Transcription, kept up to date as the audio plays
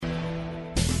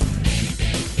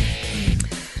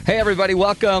Hey, everybody,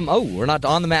 welcome. Oh, we're not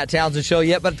on the Matt Townsend Show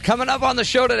yet, but coming up on the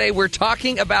show today, we're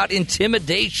talking about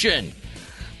intimidation.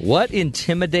 What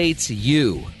intimidates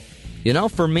you? You know,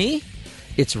 for me,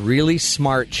 it's really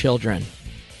smart children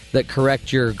that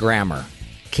correct your grammar.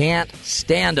 Can't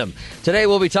stand them. Today,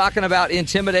 we'll be talking about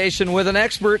intimidation with an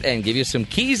expert and give you some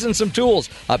keys and some tools.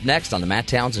 Up next on the Matt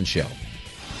Townsend Show.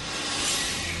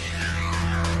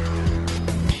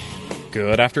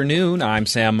 Good afternoon, I'm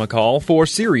Sam McCall for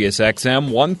Sirius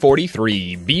XM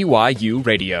 143 BYU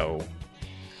Radio.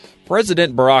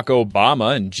 President Barack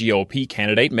Obama and GOP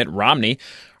candidate Mitt Romney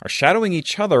are shadowing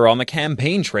each other on the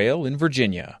campaign trail in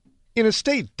Virginia. In a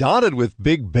state dotted with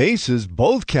big bases,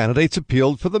 both candidates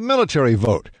appealed for the military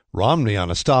vote. Romney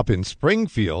on a stop in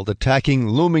Springfield attacking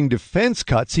looming defense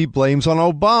cuts he blames on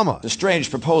Obama. A strange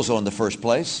proposal in the first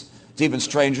place. It's even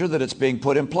stranger that it's being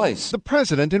put in place. The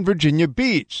president in Virginia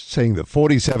Beach saying the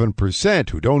 47%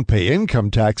 who don't pay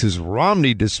income taxes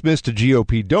Romney dismissed to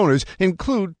GOP donors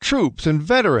include troops and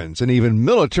veterans and even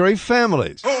military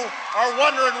families. Who are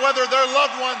wondering whether their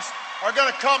loved ones are going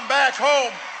to come back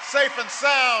home safe and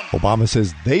sound. Obama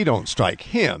says they don't strike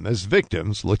him as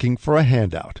victims looking for a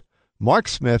handout. Mark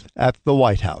Smith at the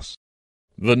White House.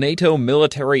 The NATO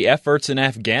military efforts in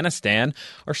Afghanistan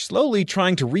are slowly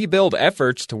trying to rebuild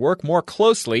efforts to work more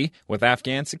closely with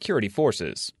Afghan security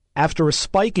forces. After a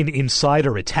spike in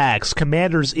insider attacks,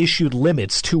 commanders issued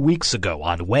limits 2 weeks ago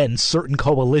on when certain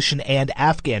coalition and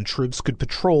Afghan troops could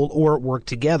patrol or work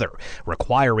together,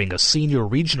 requiring a senior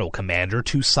regional commander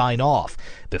to sign off.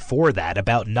 Before that,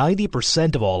 about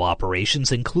 90% of all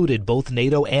operations included both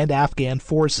NATO and Afghan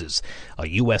forces. A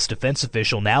U.S. defense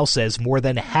official now says more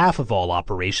than half of all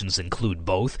operations include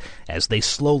both, as they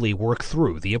slowly work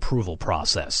through the approval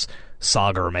process.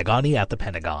 Sagar Meghani at the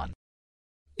Pentagon.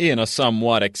 In a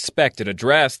somewhat expected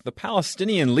address, the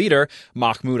Palestinian leader,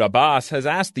 Mahmoud Abbas, has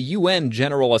asked the UN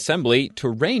General Assembly to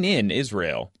rein in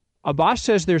Israel. Abbas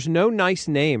says there's no nice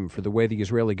name for the way the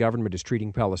Israeli government is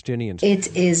treating Palestinians.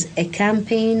 It is a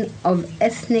campaign of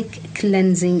ethnic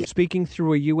cleansing. Speaking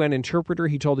through a UN interpreter,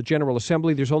 he told the General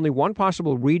Assembly there's only one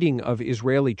possible reading of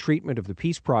Israeli treatment of the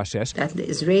peace process. That the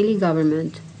Israeli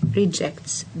government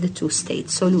rejects the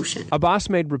two-state solution. Abbas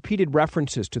made repeated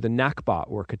references to the Nakba,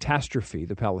 or catastrophe,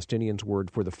 the Palestinians' word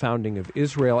for the founding of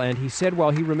Israel, and he said while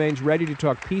he remains ready to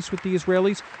talk peace with the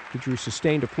Israelis, he drew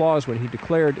sustained applause when he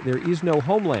declared there is no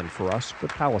homeland for us but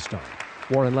Palestine.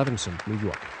 Warren Levinson, New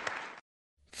York.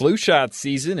 Flu shot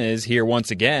season is here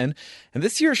once again, and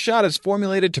this year's shot is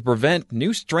formulated to prevent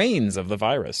new strains of the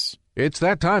virus. It's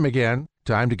that time again.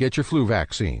 Time to get your flu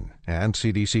vaccine. And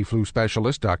CDC flu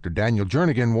specialist Dr. Daniel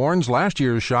Jernigan warns last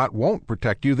year's shot won't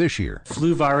protect you this year.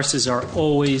 Flu viruses are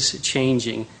always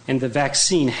changing, and the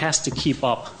vaccine has to keep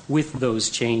up with those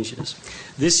changes.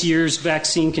 This year's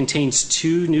vaccine contains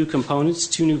two new components,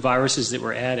 two new viruses that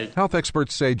were added. Health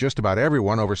experts say just about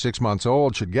everyone over 6 months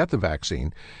old should get the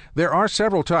vaccine. There are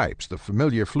several types: the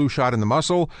familiar flu shot in the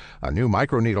muscle, a new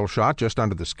microneedle shot just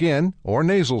under the skin, or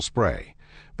nasal spray.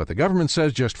 But the government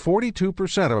says just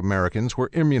 42% of Americans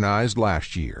were immunized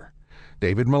last year.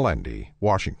 David Melendi,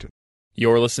 Washington.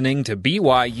 You're listening to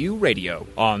BYU Radio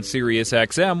on Sirius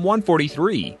XM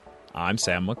 143. I'm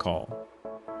Sam McCall.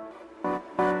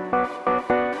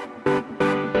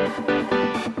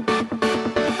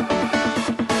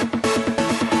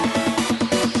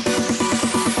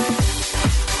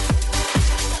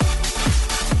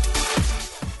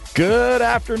 Good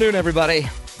afternoon, everybody.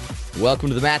 Welcome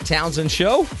to the Matt Townsend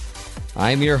Show.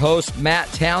 I'm your host, Matt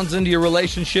Townsend, your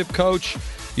relationship coach,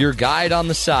 your guide on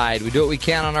the side. We do what we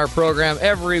can on our program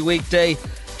every weekday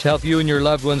to help you and your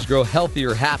loved ones grow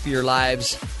healthier, happier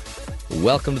lives.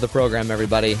 Welcome to the program,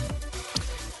 everybody.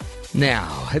 Now,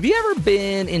 have you ever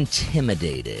been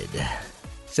intimidated?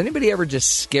 Has anybody ever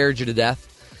just scared you to death?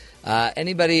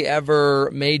 Anybody ever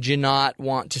made you not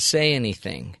want to say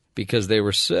anything because they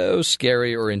were so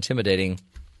scary or intimidating?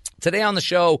 Today on the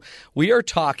show, we are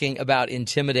talking about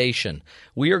intimidation.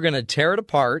 We are going to tear it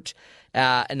apart.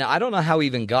 And I don't know how we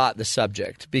even got the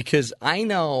subject, because I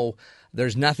know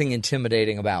there's nothing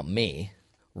intimidating about me.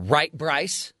 Right,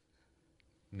 Bryce?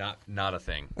 Not a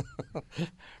thing.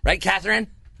 Right, Catherine?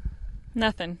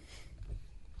 Nothing.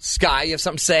 Sky, you have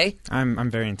something to say? I'm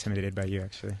very intimidated by you,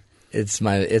 actually. It's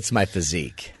my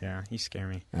physique. Yeah, you scare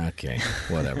me. Okay,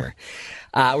 whatever.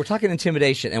 We're talking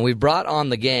intimidation, and we brought on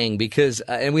the gang because,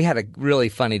 and we had a really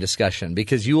funny discussion,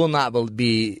 because you will not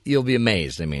be, you'll be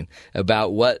amazed,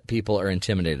 about what people are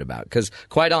intimidated about. Because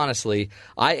quite honestly,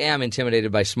 I am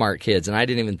intimidated by smart kids, and I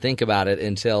didn't even think about it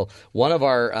until one of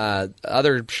our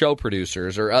other show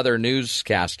producers or other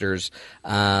newscasters,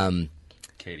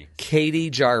 Katie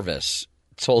Jarvis,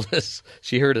 told us,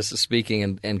 she heard us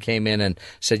speaking and came in and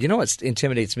said, you know what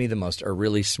intimidates me the most are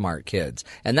really smart kids.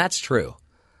 And that's true.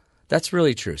 That's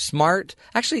really true. Smart.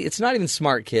 Actually, it's not even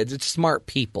smart kids. It's smart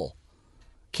people.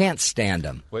 Can't stand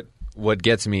them. What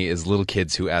gets me is little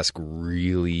kids who ask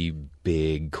really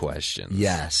big questions.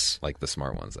 Yes. Like the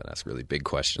smart ones that ask really big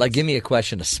questions. Like, give me a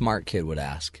question a smart kid would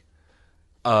ask.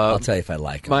 I'll tell you if I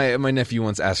like them. My nephew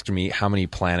once asked me how many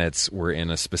planets were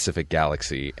in a specific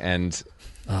galaxy, and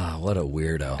what a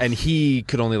weirdo. And he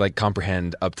could only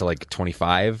comprehend up to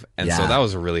 25, and so that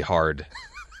was a really hard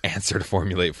answer to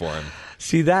formulate for him.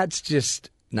 See, that's just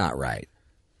not right.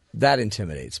 That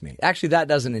intimidates me. Actually, that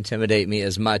doesn't intimidate me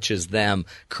as much as them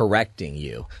correcting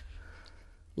you.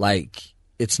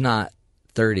 It's not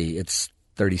 30, it's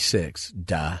 36.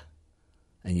 Duh.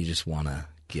 And you just want to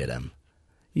get them.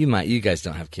 You guys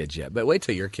don't have kids yet, but wait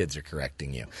till your kids are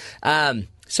correcting you.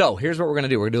 So here's what we're going to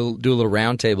do. We're going to do a little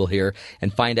round table here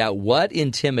and find out what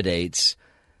intimidates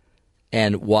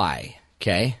and why.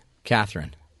 Okay?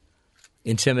 Catherine,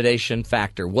 intimidation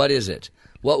factor. What is it?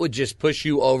 What would just push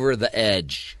you over the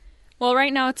edge? Well,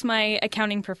 right now it's my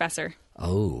accounting professor.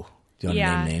 Oh, do you want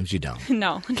to name names? You don't.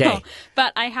 No.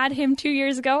 But I had him 2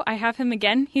 years ago. I have him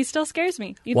again. He still scares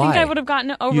me. You'd Why? think I would have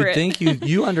gotten over it. You think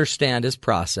you understand his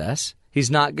process. He's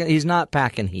not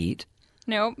packing heat.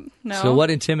 No. So what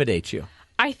intimidates you?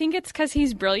 I think it's because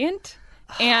he's brilliant.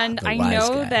 And I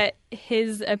know that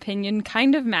his opinion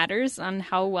kind of matters on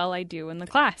how well I do in the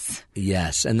class.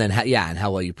 Yes. And then, and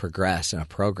how well you progress in a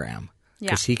program.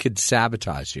 Because he could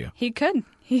sabotage you. He could.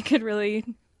 He could really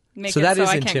make it so that is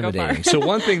I intimidating. can't go far. So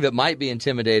one thing that might be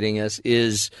intimidating us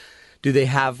is, do they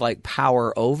have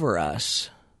power over us?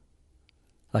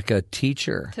 Like a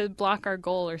teacher. To block our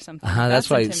goal or something. That's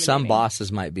why some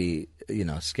bosses might be,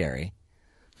 scary.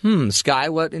 Sky,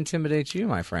 what intimidates you,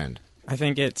 my friend? I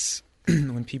think it's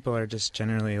when people are just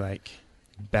generally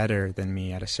better than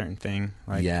me at a certain thing.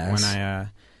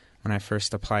 When I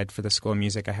first applied for the School of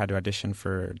Music, I had to audition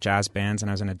for jazz bands,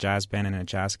 and I was in a jazz band and a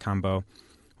jazz combo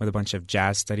with a bunch of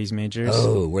jazz studies majors.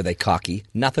 Oh, were they cocky?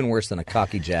 Nothing worse than a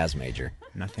cocky jazz major.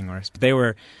 Nothing worse. But they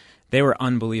were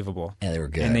unbelievable. Yeah, they were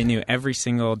good. And they knew every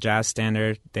single jazz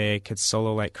standard. They could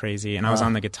solo like crazy. And I was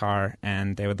on the guitar,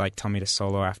 and they would tell me to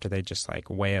solo after they just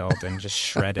wailed and just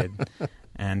shredded.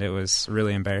 And it was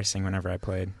really embarrassing whenever I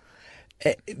played.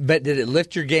 But did it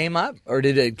lift your game up, or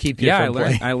did it keep you from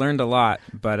playing? I learned a lot,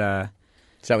 but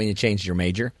is that when you changed your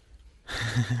major?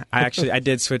 I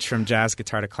did switch from jazz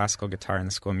guitar to classical guitar in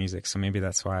the School of Music, so maybe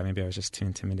that's why. Maybe I was just too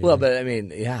intimidated. Well, but I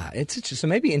mean, it's just, so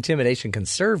maybe intimidation can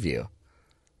serve you.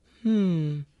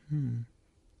 We'll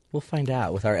find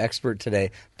out with our expert today,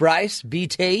 Bryce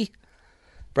BT.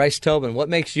 Bryce Tobin, what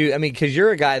makes you? I mean, because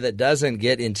you're a guy that doesn't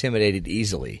get intimidated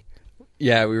easily.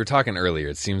 Yeah, we were talking earlier.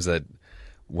 It seems that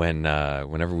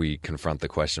whenever we confront the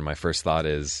question, my first thought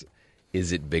is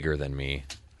it bigger than me?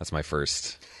 That's my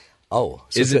first. Oh,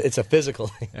 so it's a physical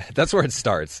thing. That's where it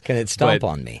starts. Can it stomp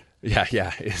on me?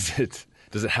 Yeah.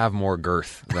 Does it have more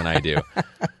girth than I do?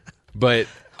 But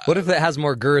what if it has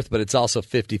more girth, but it's also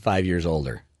 55 years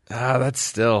older? That's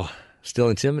still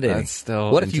intimidating. That's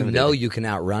still. What if you know you can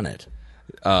outrun it?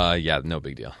 No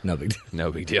big deal. No big deal.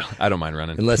 No big deal. I don't mind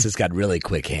running. Unless it's got really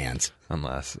quick hands.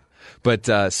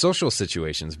 But social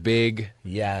situations, big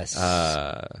events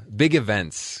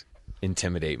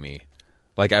intimidate me.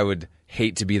 I would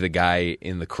hate to be the guy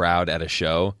in the crowd at a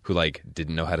show who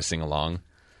didn't know how to sing along.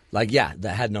 That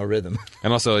had no rhythm.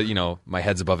 And also, my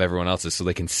head's above everyone else's, so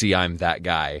they can see I'm that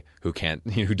guy who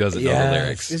who doesn't know the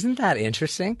lyrics. Isn't that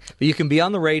interesting? But you can be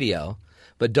on the radio,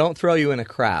 but don't throw you in a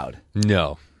crowd.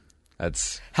 No.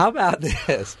 How about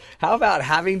this? How about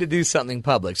having to do something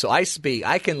public? So I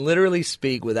can literally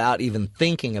speak without even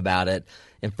thinking about it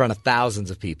in front of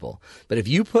thousands of people. But if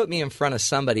you put me in front of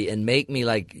somebody and make me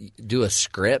do a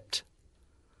script,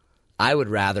 I would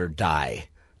rather die.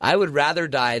 I would rather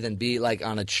die than be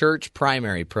on a church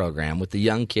primary program with the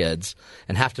young kids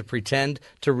and have to pretend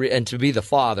to be the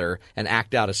father and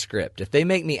act out a script. If they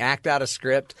make me act out a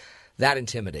script, that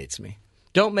intimidates me.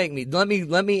 Don't make me. Let me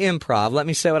improv. Let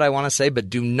me say what I want to say, but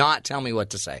do not tell me what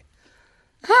to say.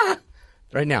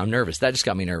 Right now, I'm nervous. That just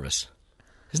got me nervous.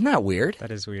 Isn't that weird?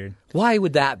 That is weird. Why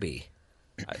would that be?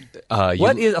 Okay,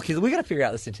 we got to figure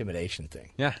out this intimidation thing.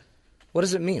 Yeah. What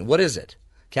does it mean? What is it?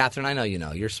 Catherine, I know you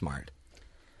know. You're smart.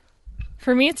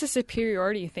 For me, it's a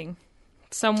superiority thing.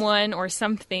 Someone or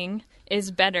something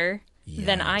is better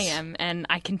than I am, and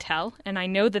I can tell, and I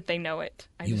know that they know it.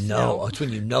 You know. It's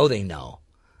when you know they know.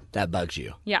 That bugs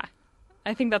you. Yeah.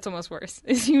 I think that's almost worse,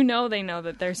 is they know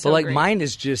that they're so great. Mine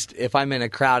is just if I'm in a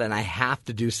crowd and I have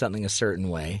to do something a certain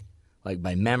way,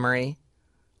 by memory,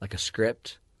 like a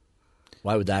script.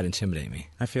 Why would that intimidate me?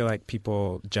 I feel like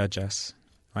people judge us.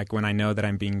 Like when I know that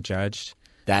I'm being judged,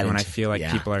 and when I feel like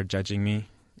people are judging me.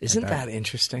 Isn't that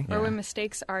interesting? Or when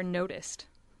mistakes are noticed.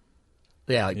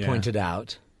 Yeah, pointed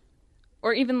out.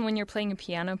 Or even when you're playing a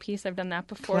piano piece, I've done that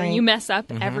before, and you mess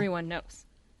up, everyone knows.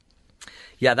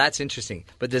 Yeah, that's interesting.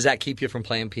 But does that keep you from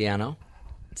playing piano?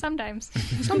 Sometimes.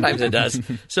 Sometimes it does.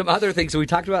 Some other things. So we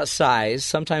talked about size.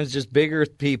 Sometimes just bigger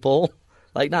people,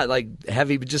 like not like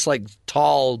heavy, but just like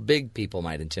tall, big people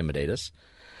might intimidate us.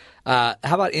 How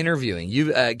about interviewing?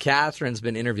 Catherine's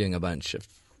been interviewing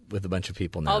with a bunch of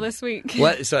people now. All this week.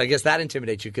 So I guess that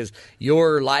intimidates you because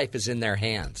your life is in their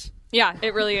hands. Yeah,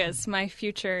 it really is. My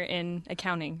future in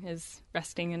accounting is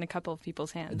resting in a couple of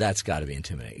people's hands. That's got to be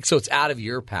intimidating. So it's out of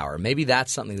your power. Maybe that's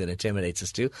something that intimidates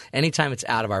us too. Anytime it's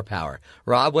out of our power.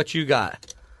 Rob, what you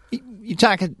got? You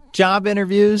talking job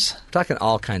interviews? I'm talking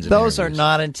all kinds of Those interviews. are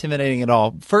not intimidating at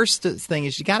all. First thing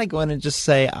is you got to go in and just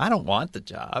say, I don't want the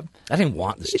job. I didn't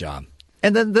want this job.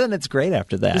 And then it's great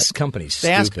after that. This company's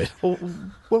Ask, stupid. well,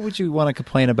 what would you want to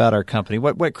complain about our company?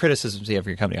 What criticisms do you have for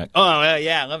your company? Like, oh,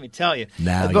 yeah, let me tell you.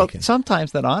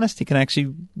 Sometimes that honesty can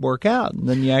actually work out, and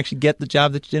then you actually get the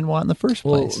job that you didn't want in the first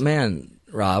place. Well, man,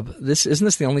 Rob, isn't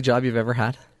this the only job you've ever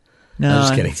had? No, I'm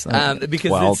just kidding.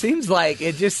 Because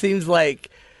it just seems like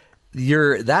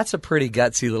that's a pretty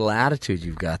gutsy little attitude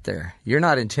you've got there. You're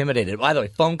not intimidated. By the way,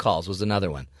 phone calls was another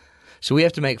one. So we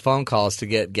have to make phone calls to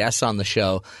get guests on the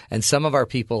show, and some of our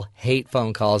people hate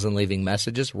phone calls and leaving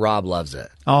messages. Rob loves it.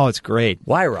 Oh, it's great.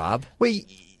 Why, Rob? Well,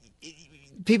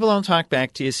 people don't talk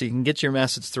back to you, so you can get your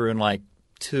message through in like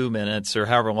 2 minutes or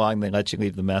however long they let you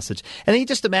leave the message. And then you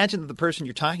just imagine that the person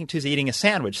you're talking to is eating a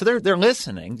sandwich. So they're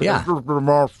listening. But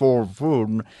they're for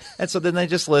food. And so then they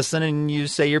just listen, and you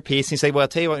say your piece, and you say, well, I'll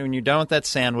tell you what, when you're done with that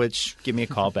sandwich, give me a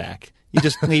call back. You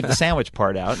just leave the sandwich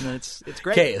part out, and it's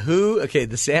great. Okay,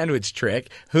 the sandwich trick.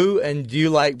 And do you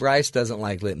like Bryce doesn't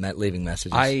like leaving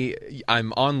messages?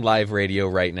 I'm on live radio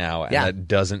right now, and that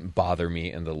doesn't bother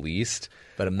me in the least.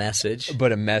 But a message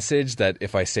that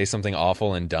if I say something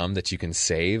awful and dumb that you can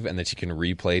save and that you can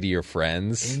replay to your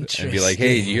friends and be like,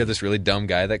 hey, did you hear this really dumb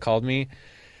guy that called me?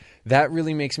 That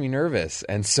really makes me nervous.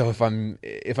 And so if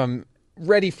I'm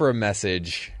ready for a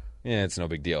message, it's no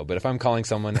big deal. But if I'm calling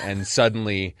someone and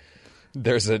suddenly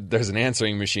there's an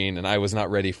answering machine and I was not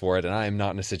ready for it and I am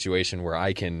not in a situation where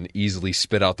I can easily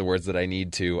spit out the words that I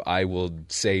need to, I will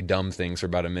say dumb things for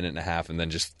about a minute and a half and then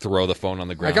just throw the phone on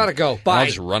the ground. I gotta go. Bye. I'll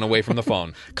just run away from the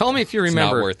phone. Call me if you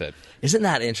remember. It's not worth it. Isn't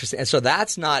that interesting? And so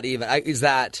that's not even isn't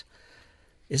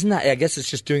that I guess it's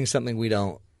just doing something we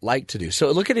don't like to do. So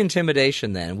look at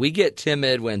intimidation then. We get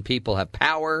timid when people have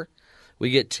power. We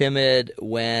get timid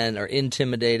or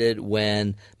intimidated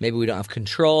when maybe we don't have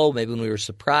control, maybe when we were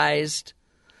surprised,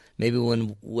 maybe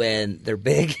when they're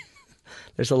big.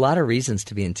 There's a lot of reasons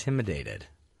to be intimidated.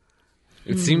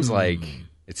 It seems like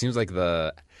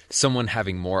someone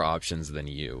having more options than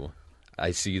you.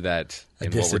 I see that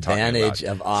in what we're talking about. A disadvantage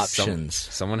of options.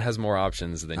 Someone has more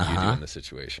options than you do in the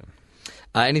situation.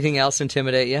 Anything else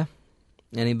intimidate you?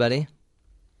 Anybody?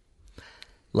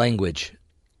 Language.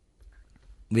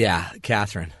 Yeah,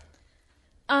 Catherine.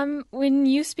 When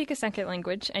you speak a second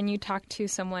language and you talk to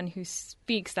someone who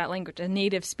speaks that language, a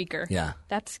native speaker,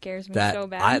 that scares me so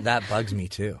bad. That bugs me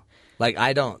too. Like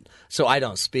I don't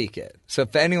speak it. So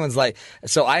if anyone's like,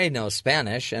 so I know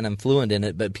Spanish and I'm fluent in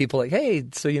it, but people are like, hey,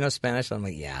 so you know Spanish? I'm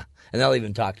like, yeah. And they'll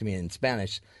even talk to me in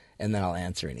Spanish and then I'll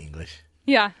answer in English.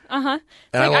 Yeah, And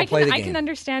I won't play the game. I can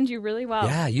understand you really well.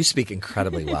 Yeah, you speak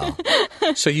incredibly well.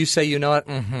 So you say, you know it?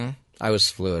 Mm-hmm. I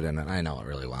was fluent in it. I know it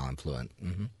really well. I'm fluent.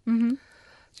 Mm-hmm. Mm-hmm. Do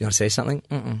you want to say something?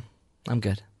 Mm-mm. I'm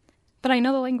good. But I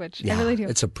know the language. Yeah, I really do.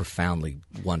 It's a profoundly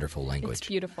wonderful language. It's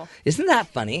beautiful. Isn't that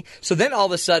funny? So then all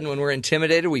of a sudden when we're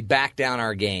intimidated, we back down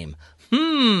our game.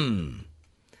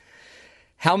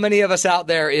 How many of us out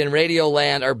there in radio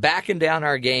land are backing down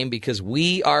our game because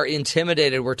we are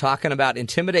intimidated? We're talking about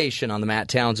intimidation on the Matt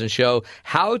Townsend Show,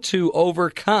 how to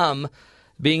overcome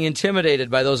being intimidated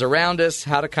by those around us,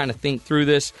 how to kind of think through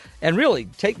this, and really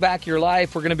take back your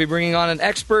life. We're going to be bringing on an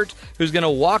expert who's going to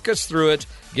walk us through it,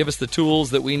 give us the tools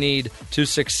that we need to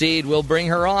succeed. We'll bring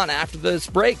her on after this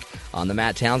break on the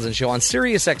Matt Townsend Show on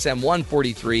Sirius XM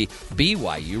 143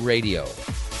 BYU Radio.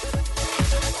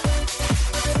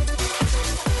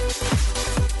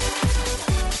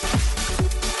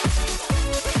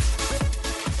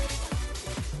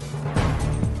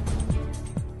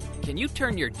 Can you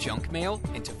turn your junk mail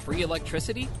into free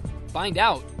electricity? Find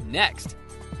out next.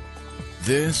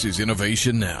 This is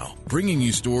Innovation Now, bringing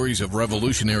you stories of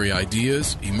revolutionary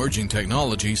ideas, emerging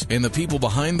technologies, and the people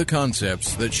behind the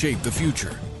concepts that shape the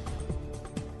future.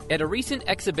 At a recent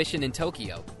exhibition in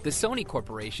Tokyo, the Sony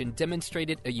Corporation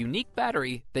demonstrated a unique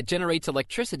battery that generates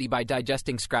electricity by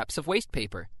digesting scraps of waste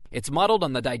paper. It's modeled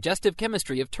on the digestive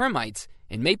chemistry of termites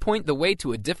and may point the way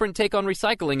to a different take on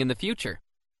recycling in the future.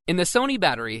 In the Sony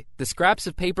battery, the scraps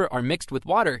of paper are mixed with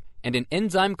water and an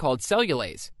enzyme called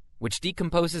cellulase, which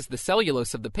decomposes the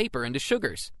cellulose of the paper into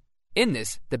sugars. In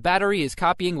this, the battery is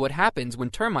copying what happens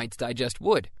when termites digest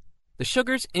wood. The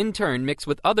sugars, in turn, mix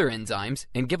with other enzymes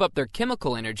and give up their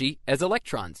chemical energy as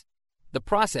electrons. The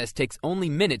process takes only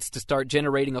minutes to start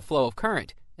generating a flow of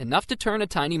current, enough to turn a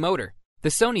tiny motor. The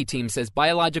Sony team says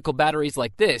biological batteries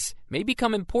like this may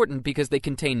become important because they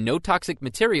contain no toxic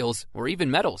materials or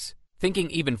even metals. Thinking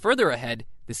even further ahead,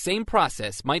 the same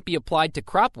process might be applied to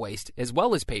crop waste as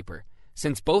well as paper,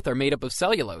 since both are made up of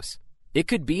cellulose. It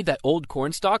could be that old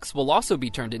corn stalks will also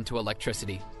be turned into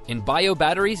electricity in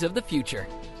bio-batteries of the future.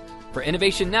 For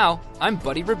Innovation Now, I'm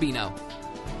Buddy Rubino.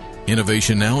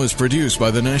 Innovation Now is produced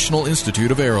by the National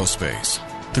Institute of Aerospace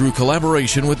through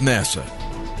collaboration with NASA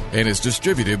and is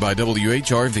distributed by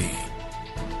WHRV.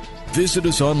 Visit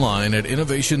us online at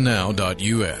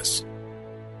innovationnow.us.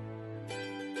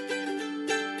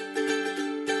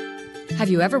 Have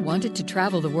you ever wanted to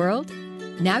travel the world?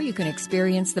 Now you can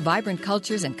experience the vibrant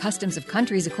cultures and customs of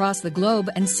countries across the globe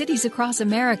and cities across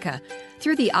America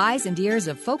through the eyes and ears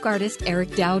of folk artist Eric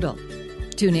Dowdle.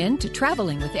 Tune in to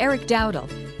Traveling with Eric Dowdle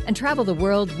and travel the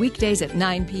world weekdays at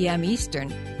 9 p.m.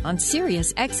 Eastern on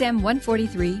Sirius XM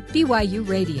 143 BYU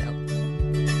Radio.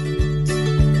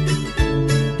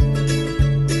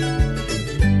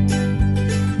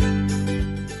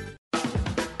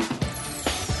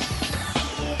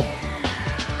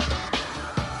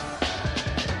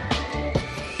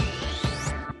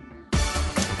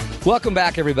 Welcome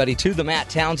back, everybody, to the Matt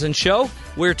Townsend Show.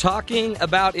 We're talking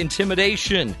about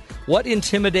intimidation. What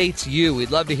intimidates you? We'd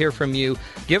love to hear from you.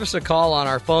 Give us a call on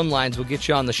our phone lines. We'll get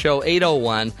you on the show,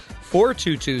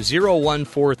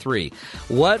 801-422-0143.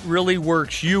 What really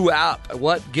works you up?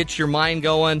 What gets your mind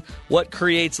going? What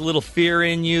creates a little fear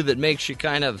in you that makes you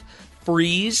kind of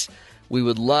freeze? We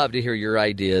would love to hear your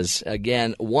ideas.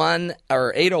 Again,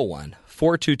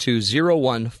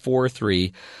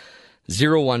 801-422-0143,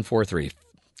 0143.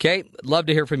 Okay, love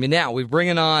to hear from you. Now, we're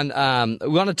bringing on, we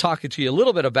want to talk to you a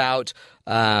little bit about,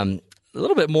 a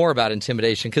little bit more about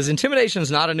intimidation, because intimidation is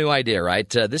not a new idea, right?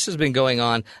 This has been going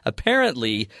on,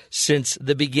 apparently, since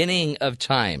the beginning of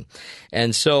time.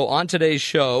 And so on today's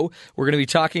show, we're going to be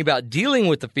talking about dealing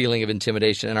with the feeling of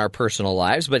intimidation in our personal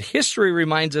lives, but history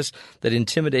reminds us that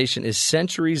intimidation is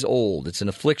centuries old. It's an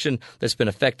affliction that's been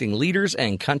affecting leaders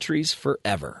and countries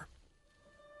forever.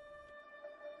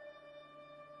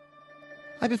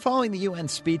 I've been following the UN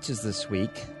speeches this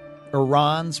week.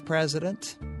 Iran's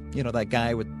president, you know, that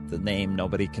guy with the name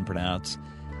nobody can pronounce,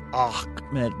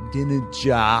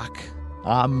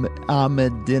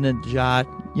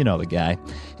 Ahmadinejad, you know the guy.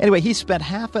 Anyway, he spent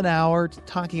half an hour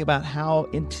talking about how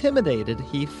intimidated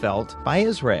he felt by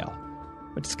Israel,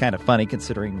 which is kind of funny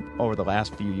considering over the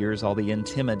last few years all the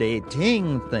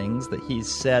intimidating things that he's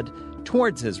said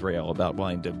towards Israel about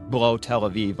wanting to blow Tel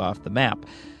Aviv off the map.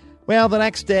 Well, the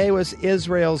next day was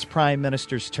Israel's prime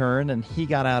minister's turn, and he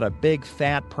got out a big,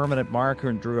 fat, permanent marker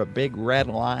and drew a big red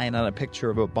line on a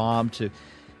picture of a bomb to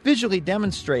visually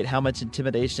demonstrate how much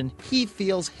intimidation he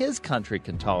feels his country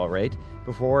can tolerate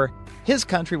before his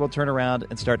country will turn around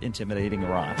and start intimidating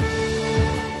Iran.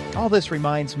 All this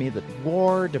reminds me that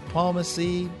war,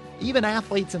 diplomacy, even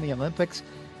athletes in the Olympics,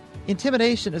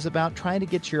 intimidation is about trying to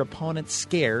get your opponent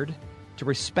scared to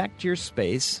respect your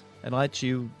space and let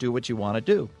you do what you want to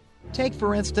do. Take,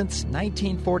 for instance,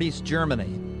 1940s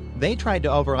Germany. They tried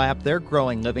to overlap their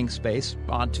growing living space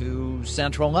onto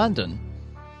central London.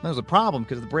 There was a problem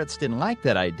because the Brits didn't like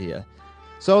that idea.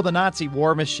 So the Nazi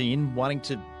war machine, wanting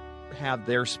to have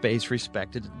their space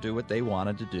respected and do what they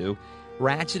wanted to do,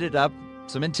 ratcheted up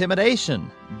some intimidation.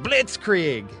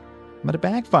 Blitzkrieg! But it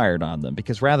backfired on them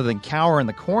because rather than cower in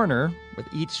the corner, with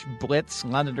each blitz,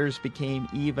 Londoners became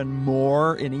even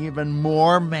more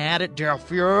mad at Der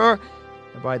Fuhrer.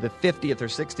 And by the 50th or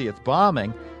 60th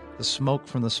bombing, the smoke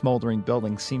from the smoldering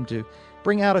building seemed to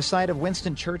bring out a side of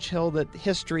Winston Churchill that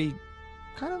history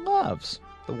kind of loves.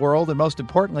 The world, and most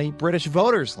importantly, British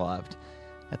voters loved.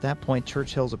 At that point,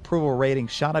 Churchill's approval rating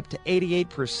shot up to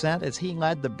 88% as he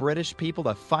led the British people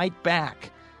to fight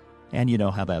back. And you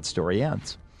know how that story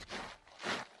ends.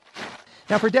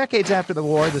 Now, for decades after the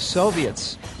war, the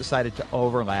Soviets decided to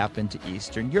overlap into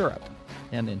Eastern Europe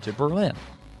and into Berlin.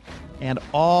 And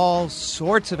all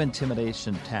sorts of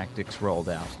intimidation tactics rolled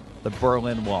out. The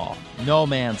Berlin Wall, no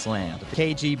man's land, the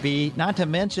KGB, not to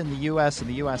mention the U.S. and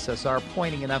the USSR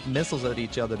pointing enough missiles at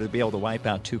each other to be able to wipe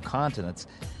out two continents.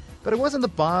 But it wasn't the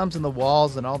bombs and the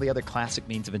walls and all the other classic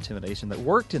means of intimidation that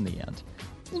worked in the end.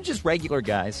 They were just regular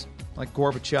guys like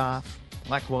Gorbachev,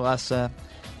 like Walesa,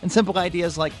 and simple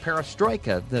ideas like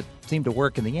perestroika that seemed to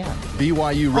work in the end.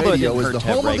 BYU Radio is the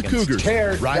home of the Cougars.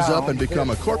 Rise up and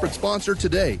become a corporate Yes. sponsor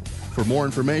today. For more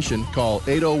information, call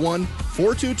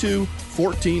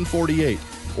 801-422-1448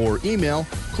 or email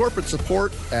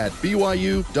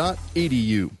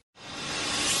corporatesupport@byu.edu.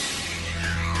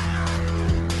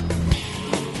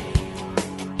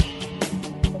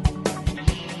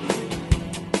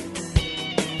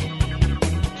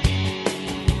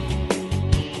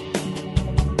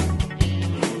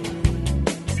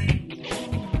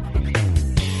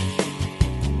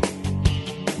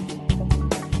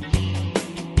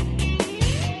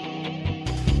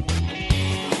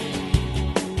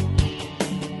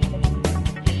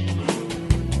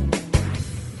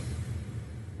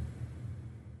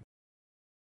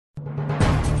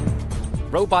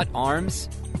 Robot arms,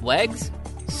 legs,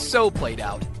 so played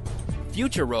out.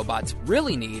 Future robots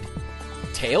really need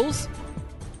tails?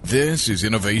 This is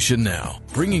Innovation Now,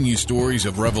 bringing you stories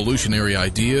of revolutionary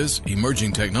ideas,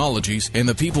 emerging technologies, and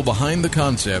the people behind the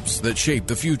concepts that shape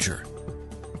the future.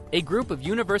 A group of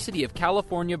University of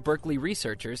California, Berkeley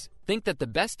researchers think that the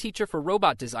best teacher for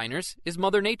robot designers is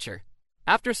Mother Nature.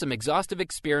 After some exhaustive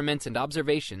experiments and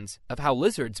observations of how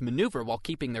lizards maneuver while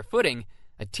keeping their footing,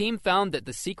 a team found that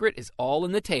the secret is all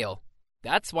in the tail.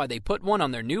 That's why they put one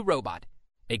on their new robot,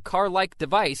 a car-like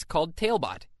device called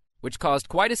Tailbot, which caused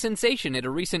quite a sensation at a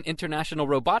recent international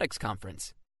robotics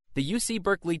conference. The UC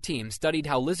Berkeley team studied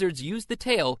how lizards use the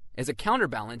tail as a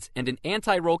counterbalance and an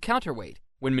anti-roll counterweight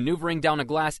when maneuvering down a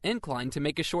glass incline to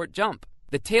make a short jump.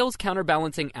 The tail's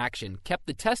counterbalancing action kept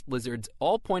the test lizards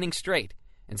all pointing straight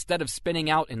instead of spinning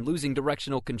out and losing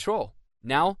directional control.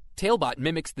 Now, Tailbot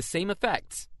mimics the same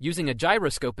effects, using a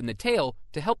gyroscope in the tail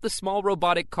to help the small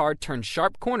robotic car turn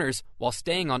sharp corners while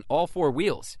staying on all four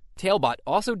wheels. Tailbot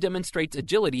also demonstrates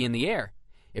agility in the air.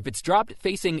 If it's dropped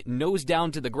facing nose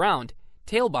down to the ground,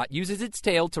 Tailbot uses its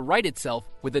tail to right itself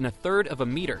within a third of a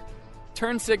meter.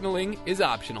 Turn signaling is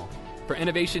optional. For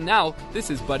Innovation Now,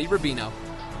 this is Buddy Rubino.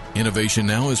 Innovation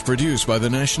Now is produced by the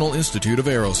National Institute of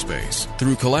Aerospace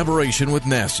through collaboration with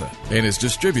NASA and is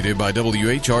distributed by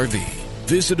WHRV.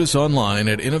 Visit us online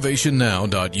at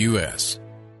innovationnow.us.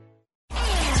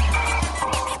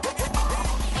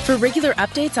 For regular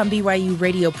updates on BYU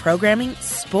Radio programming,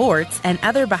 sports, and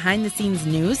other behind-the-scenes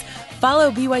news,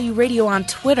 follow BYU Radio on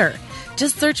Twitter.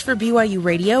 Just search for BYU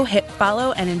Radio, hit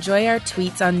follow, and enjoy our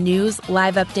tweets on news,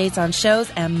 live updates on shows,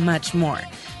 and much more.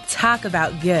 Talk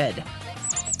about good.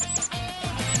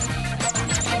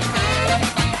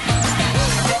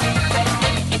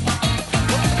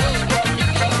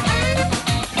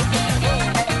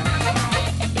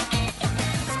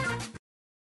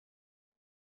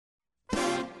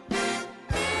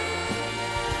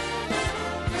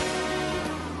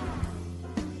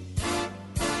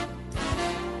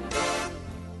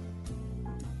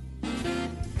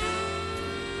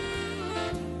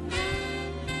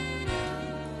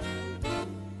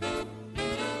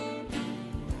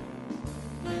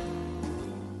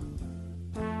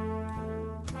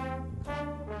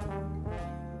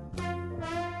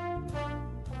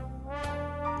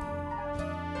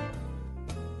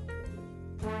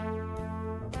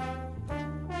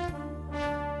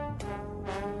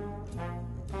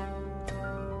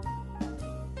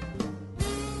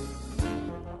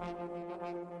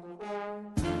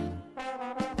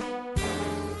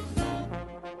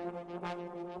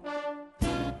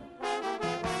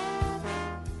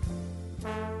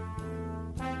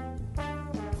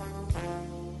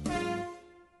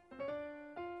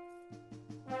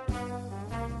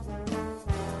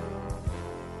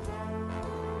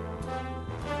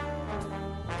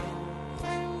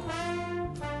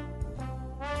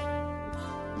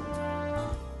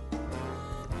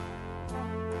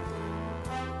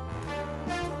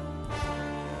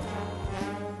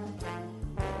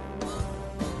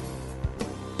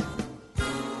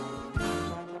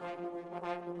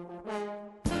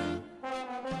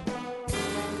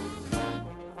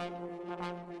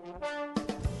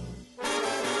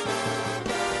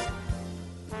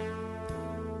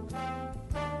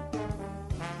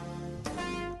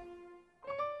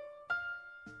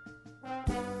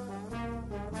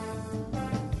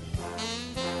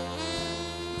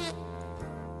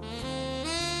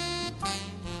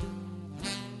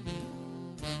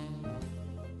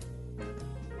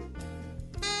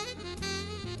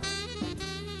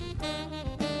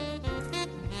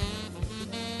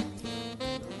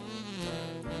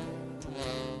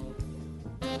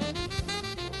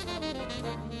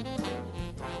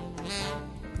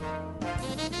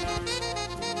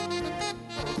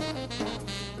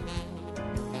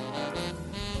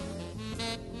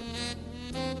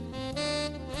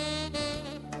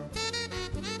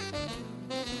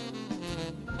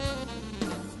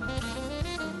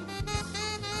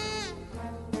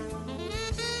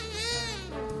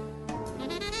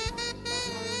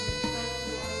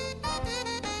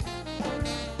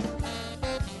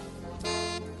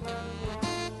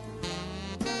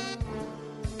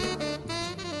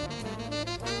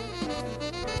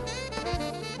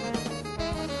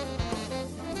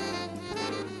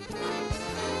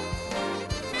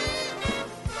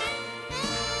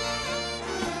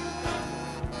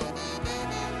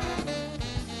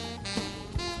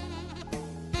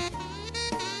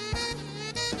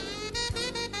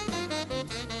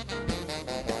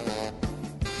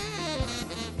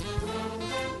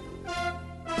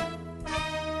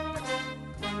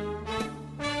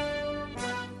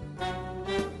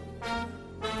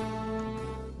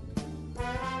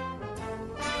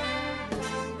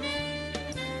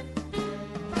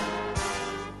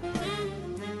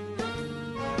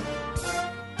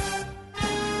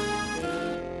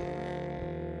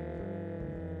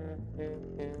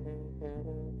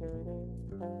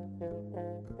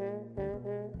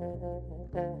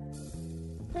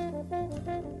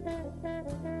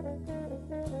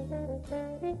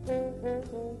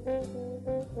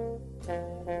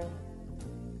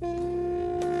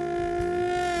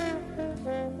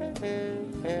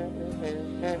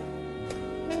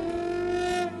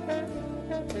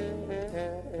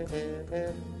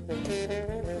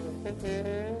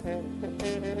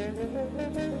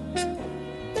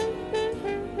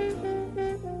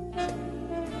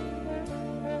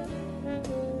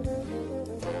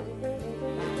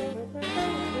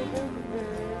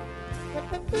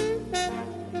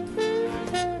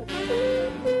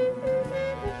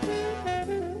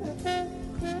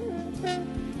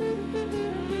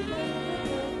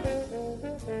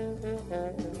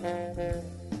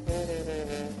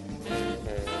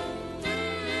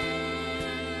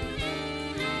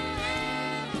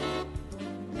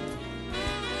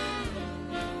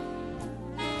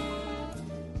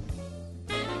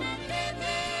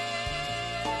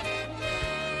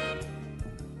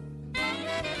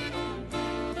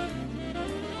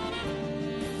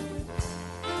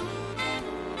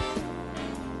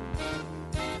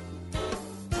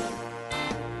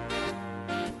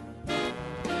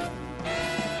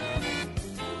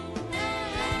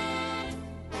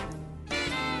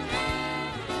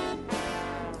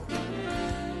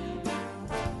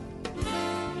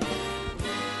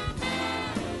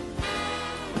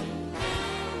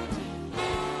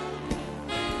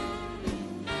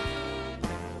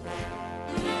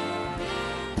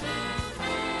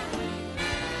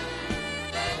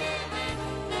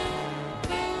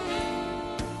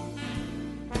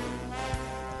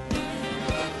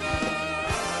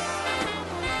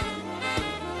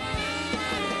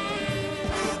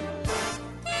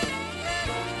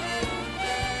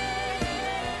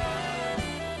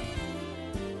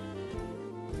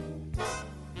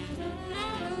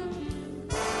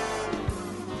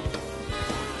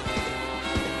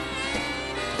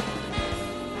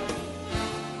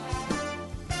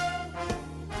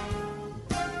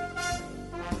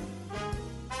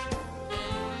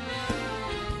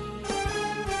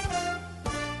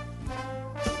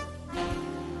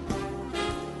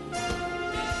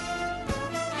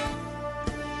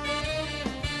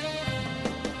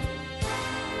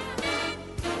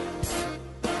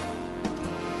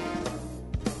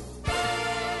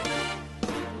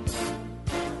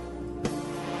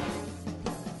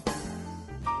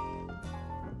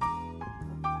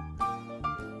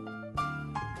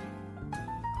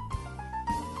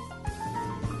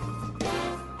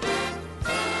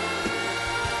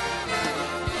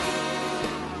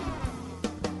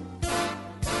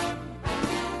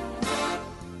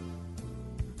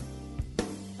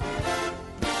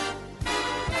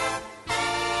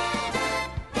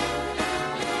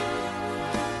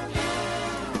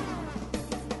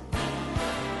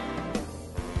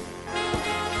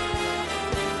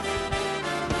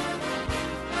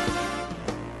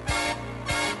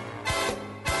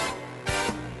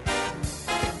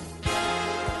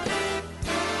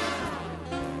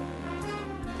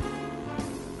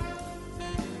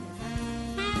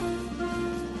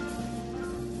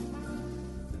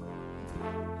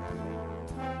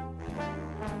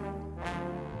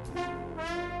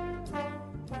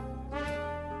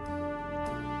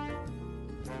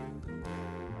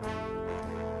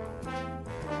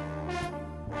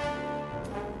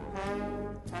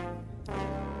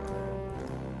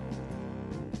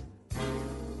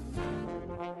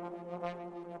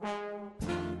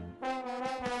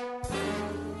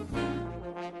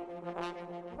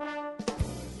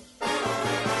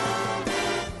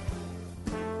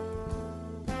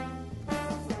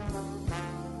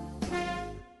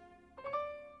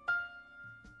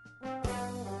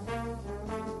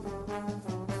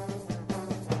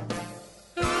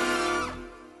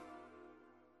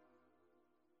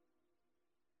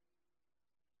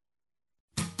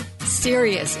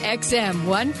 Sirius XM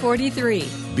 143.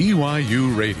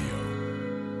 BYU Radio.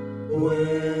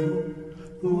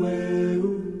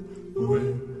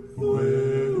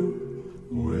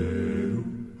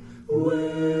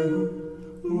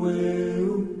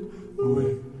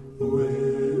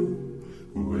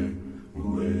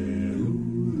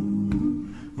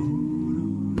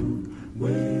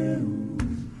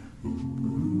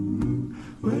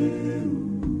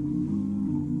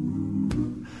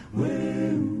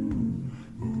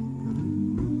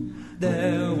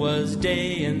 There was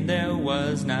day and there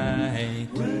was night.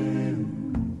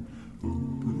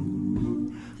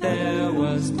 There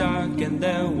was dark and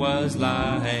there was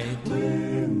light.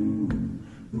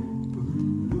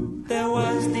 There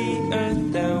was the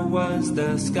earth, there was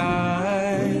the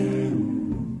sky.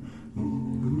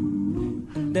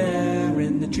 And there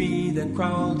in the tree that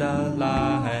crawled a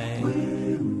lie.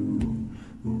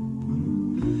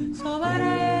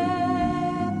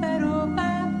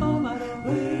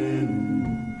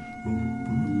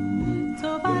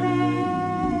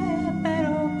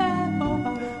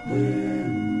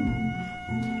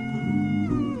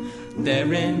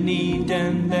 There in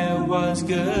Eden there was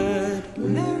good.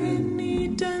 There in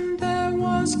Eden there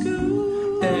was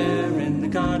good. There in the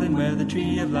garden where the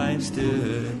tree of life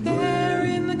stood. There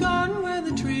in the garden where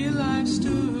the tree of life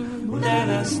stood. There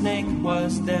the snake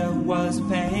was, there was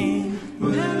pain.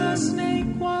 Where the snake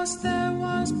was, there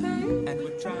was pain. And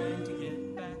we're trying to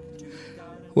get back to the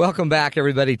garden. Welcome back,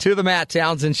 everybody, to the Matt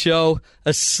Townsend Show.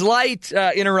 A slight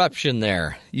interruption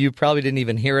there. You probably didn't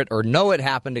even hear it or know it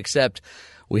happened, except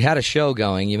we had a show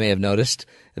going, you may have noticed.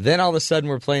 Then all of a sudden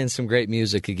we're playing some great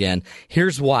music again.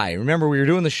 Here's why. Remember, we were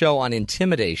doing the show on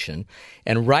intimidation,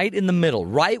 and right in the middle,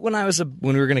 right when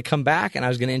we were going to come back and I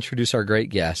was going to introduce our great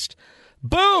guest,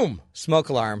 boom! Smoke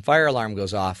alarm, fire alarm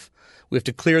goes off. We have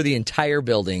to clear the entire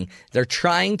building. They're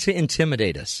trying to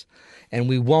intimidate us, and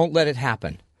we won't let it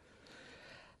happen.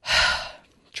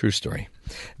 True story.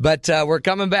 But we're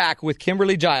coming back with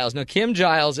Kimberly Giles. Now, Kim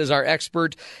Giles is our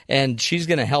expert, and she's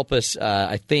going to help us,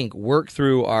 I think, work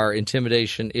through our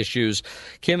intimidation issues.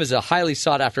 Kim is a highly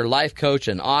sought-after life coach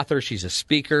and author. She's a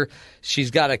speaker. She's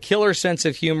got a killer sense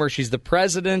of humor. She's the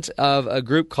president of a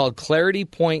group called Clarity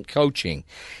Point Coaching,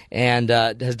 and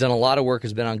has done a lot of work,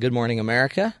 has been on Good Morning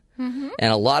America. Mm-hmm.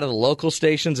 And a lot of the local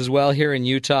stations as well here in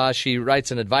Utah. She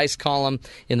writes an advice column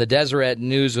in the Deseret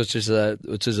News, which is a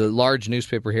large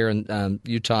newspaper here in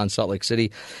Utah and Salt Lake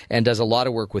City, and does a lot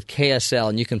of work with KSL.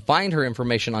 And you can find her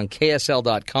information on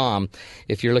KSL.com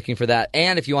if you're looking for that.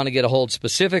 And if you want to get a hold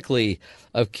specifically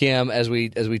of Kim as we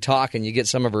talk and you get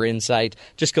some of her insight,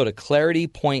 just go to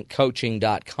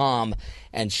claritypointcoaching.com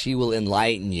and she will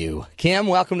enlighten you. Kim,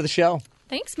 welcome to the show.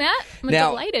 Thanks, Matt. I'm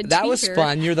Now, delighted to that be was here.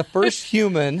 fun. You're the first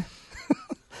human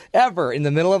ever in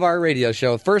the middle of our radio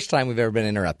show, first time we've ever been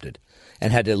interrupted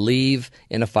and had to leave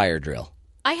in a fire drill.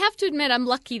 I have to admit I'm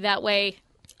lucky that way.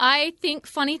 I think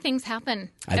funny things happen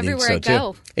everywhere think so I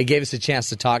go. too. It gave us a chance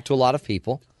to talk to a lot of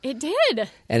people. It did.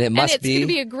 And it's going to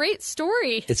be a great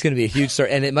story. It's going to be a huge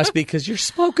story. And it must be because you're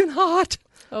smoking hot.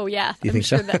 Oh, yeah. You I'm think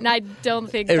sure so? that. I don't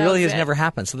think It really has never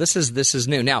happened. So this is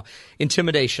new. Now,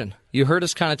 intimidation. You heard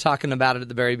us kind of talking about it at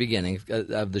the very beginning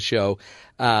of the show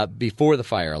before the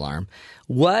fire alarm.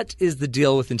 What is the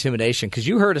deal with intimidation? Because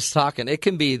you heard us talking. It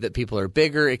can be that people are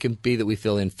bigger. It can be that we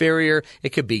feel inferior. It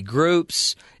could be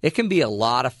groups. It can be a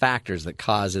lot of factors that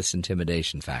cause this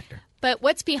intimidation factor. But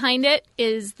what's behind it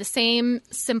is the same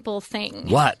simple thing.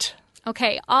 What?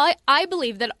 Okay, I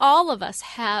believe that all of us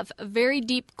have a very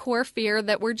deep core fear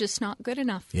that we're just not good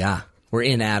enough. Yeah, we're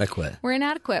inadequate. We're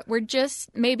inadequate. We're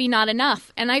just maybe not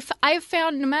enough. And I've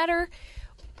found no matter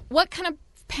what kind of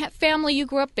family you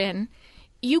grew up in,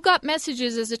 you got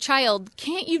messages as a child.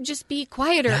 Can't you just be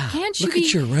quieter? Yeah, Can't you look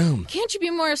at your room. Can't you be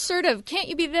more assertive? Can't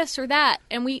you be this or that?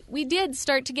 And we did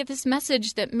start to get this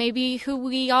message that maybe who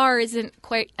we are isn't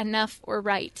quite enough or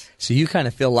right. So you kind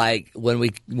of feel like when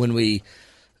we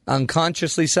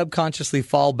unconsciously, subconsciously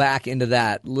fall back into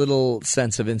that little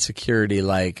sense of insecurity,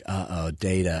 like,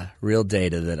 real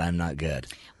data that I'm not good.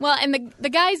 Well, and the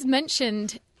guys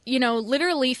mentioned,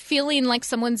 literally feeling like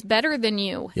someone's better than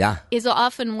you is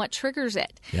often what triggers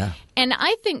it. Yeah. And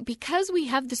I think because we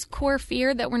have this core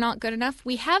fear that we're not good enough,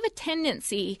 we have a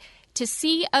tendency to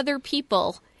see other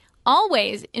people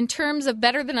always in terms of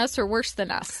better than us or worse than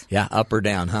us. Yeah, up or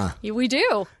down, huh? We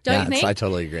do, don't you think? I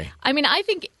totally agree. I mean, I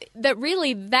think that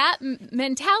really that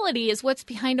mentality is what's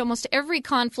behind almost every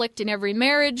conflict in every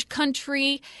marriage,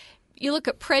 country. You look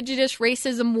at prejudice,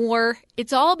 racism, war.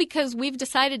 It's all because we've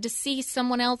decided to see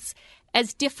someone else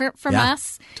as different from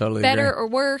us, totally better agree. or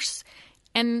worse.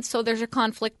 And so there's a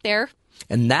conflict there.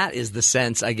 And that is the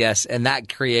sense, I guess, and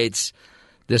that creates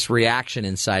this reaction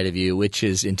inside of you, which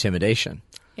is intimidation.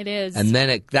 It is. And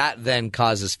then that then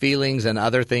causes feelings and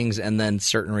other things and then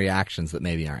certain reactions that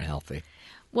maybe aren't healthy.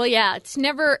 Well, yeah, it's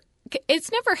never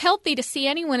healthy to see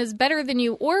anyone as better than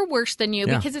you or worse than you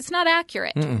because it's not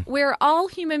accurate. Mm-mm. We're all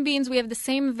human beings. We have the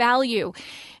same value.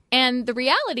 And the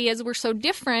reality is we're so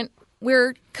different,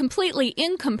 we're completely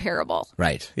incomparable.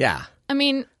 Right. Yeah. I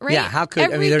mean, right? Yeah, how could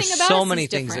Everything there's about so us many is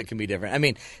things different. that can be different. I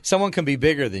mean, someone can be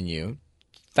bigger than you,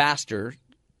 faster,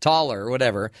 taller,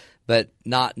 whatever, but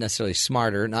not necessarily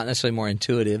smarter, not necessarily more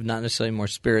intuitive, not necessarily more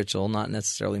spiritual, not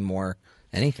necessarily more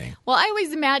anything. Well, I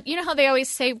always imagine, you know how they always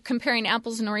say comparing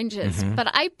apples and oranges, Mm-hmm. but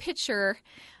I picture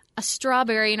a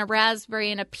strawberry and a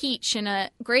raspberry and a peach and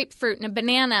a grapefruit and a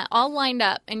banana all lined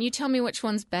up, and you tell me which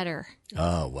one's better.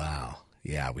 Oh, wow.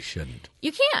 Yeah, we shouldn't.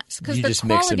 You can't because You their just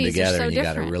mix them qualities together are so and you got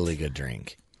different. a really good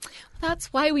drink.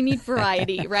 That's why we need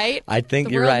variety, right? I think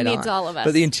the you're world right needs on. all of us.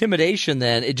 But the intimidation,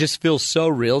 then, it just feels so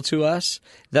real to us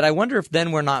that I wonder if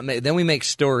then we're not. Then we make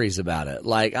stories about it,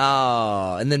 like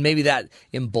and then maybe that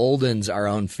emboldens our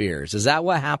own fears. Is that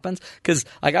what happens? Because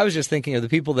like I was just thinking of the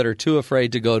people that are too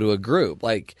afraid to go to a group,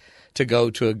 like to go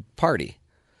to a party.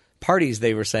 Parties,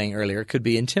 they were saying earlier, could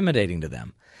be intimidating to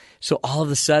them. So all of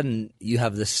a sudden, you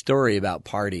have this story about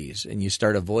parties, and you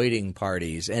start avoiding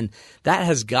parties, and that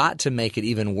has got to make it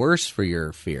even worse for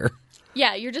your fear.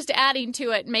 Yeah, you're just adding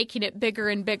to it, making it bigger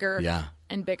and bigger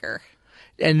and bigger.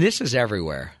 And this is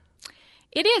everywhere.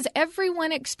 It is.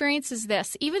 Everyone experiences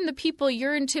this. Even the people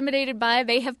you're intimidated by,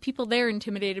 they have people they're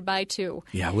intimidated by, too.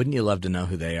 Yeah, wouldn't you love to know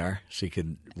who they are so you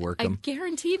could work them? I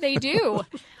guarantee they do.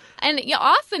 And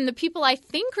often the people I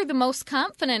think are the most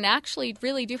confident actually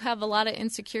really do have a lot of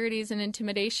insecurities and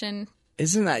intimidation.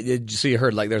 Isn't that – so you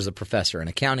heard like there's a professor, an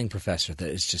accounting professor that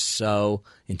is just so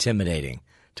intimidating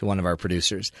to one of our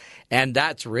producers. And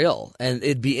that's real. And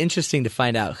it'd be interesting to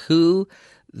find out who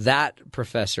that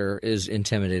professor is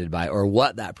intimidated by or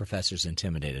what that professor's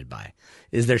intimidated by.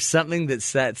 Is there something that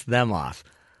sets them off?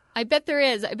 I bet there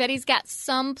is. I bet he's got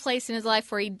some place in his life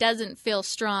where he doesn't feel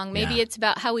strong. Maybe it's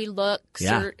about how he looks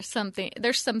or something.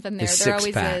 There's something there. There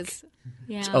always is.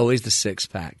 Yeah. It's always the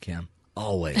six-pack, Kim.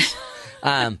 Always.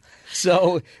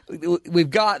 So we've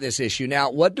got this issue. Now,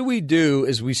 what do we do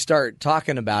as we start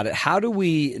talking about it? How do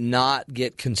we not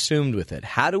get consumed with it?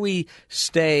 How do we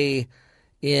stay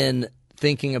in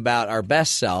thinking about our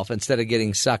best self instead of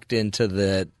getting sucked into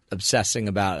the obsessing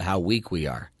about how weak we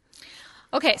are?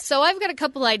 Okay, so I've got a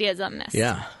couple ideas on this.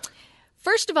 Yeah.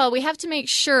 First of all, we have to make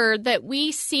sure that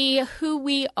we see who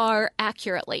we are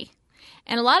accurately.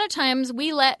 And a lot of times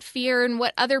we let fear and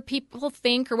what other people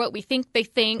think or what we think they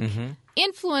think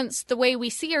influence the way we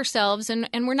see ourselves, and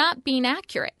we're not being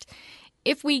accurate.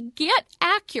 If we get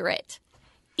accurate,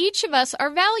 each of us, our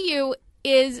value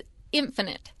is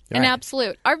infinite and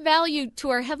absolute. Our value to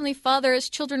our Heavenly Father as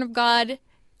children of God,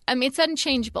 I mean, it's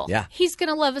unchangeable. Yeah. He's going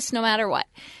to love us no matter what.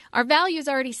 Our value is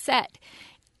already set.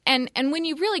 And when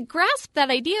you really grasp that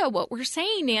idea, what we're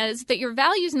saying is that your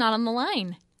value is not on the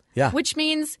line. Yeah. Which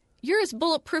means you're as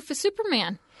bulletproof as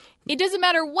Superman. It doesn't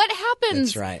matter what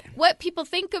happens. That's right. What people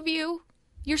think of you,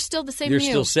 you're still the same You're you.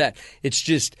 still set. It's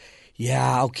just,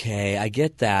 yeah, okay, I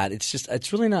get that.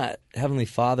 It's really not Heavenly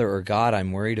Father or God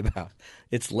I'm worried about.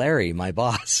 It's Larry, my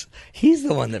boss. He's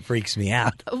the one that freaks me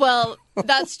out. Well,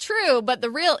 that's true, but the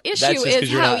real issue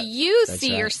is how you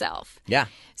see yourself. Yeah.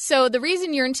 So the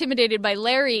reason you're intimidated by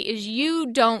Larry is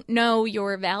you don't know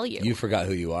your value. You forgot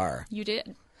who you are. You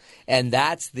did. And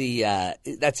that's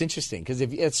that's interesting because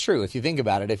it's true. If you think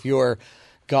about it, if you're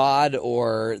God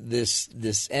or this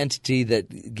entity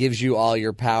that gives you all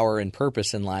your power and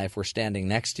purpose in life were standing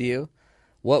next to you,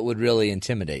 what would really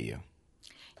intimidate you?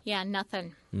 Yeah,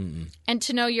 nothing. Mm-mm. And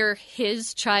to know you're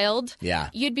his child,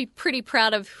 you'd be pretty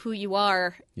proud of who you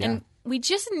are. Yeah. And we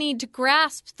just need to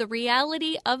grasp the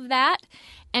reality of that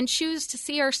and choose to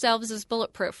see ourselves as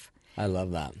bulletproof. I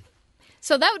love that.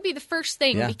 So that would be the first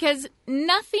thing, Yeah. because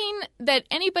nothing that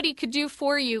anybody could do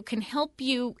for you can help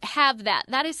you have that.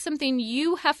 That is something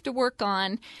you have to work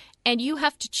on, and you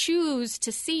have to choose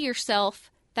to see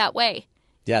yourself that way.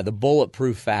 Yeah, the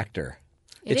bulletproof factor.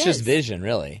 It's just is. vision,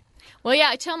 really. Well, yeah,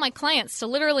 I tell my clients to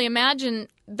literally imagine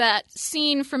that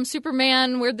scene from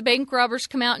Superman where the bank robbers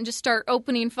come out and just start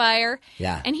opening fire.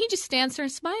 Yeah. And he just stands there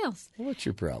and smiles. What's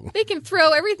your problem? They can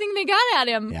throw everything they got at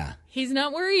him. Yeah. He's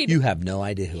not worried. You have no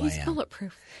idea who He's I am.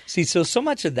 bulletproof. See, so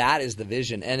much of that is the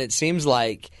vision, and it seems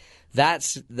like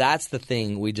that's the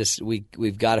thing.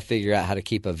 We've got to figure out how to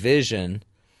keep a vision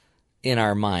in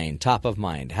our mind, top of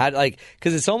mind.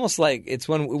 Because it's almost like it's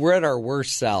when we're at our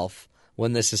worst self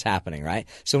when this is happening, right?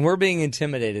 So when we're being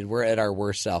intimidated, we're at our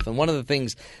worst self. And one of the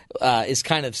things is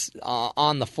kind of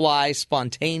on the fly,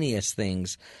 spontaneous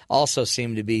things also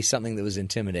seem to be something that was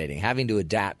intimidating, having to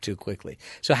adapt too quickly.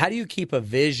 So how do you keep a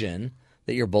vision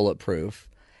that you're bulletproof?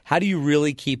 How do you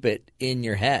really keep it in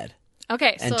your head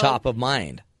Okay, and so top of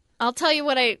mind? I'll tell you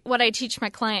what I teach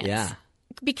my clients. Yeah.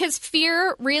 Because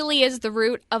fear really is the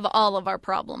root of all of our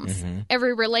problems. Mm-hmm.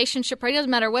 Every relationship, it doesn't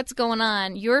matter what's going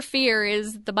on. Your fear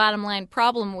is the bottom line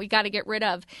problem we got to get rid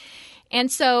of.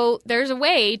 And so there's a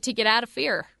way to get out of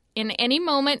fear in any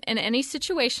moment, in any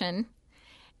situation.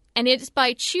 And it's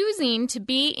by choosing to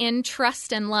be in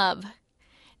trust and love.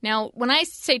 Now, when I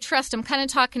say trust, I'm kind of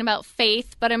talking about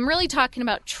faith, but I'm really talking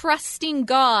about trusting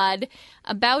God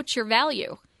about your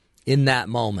value. In that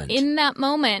moment. In that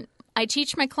moment. I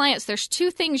teach my clients there's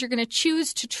two things you're going to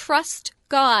choose to trust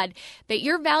God, that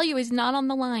your value is not on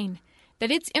the line,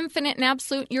 that it's infinite and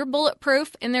absolute, you're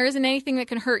bulletproof, and there isn't anything that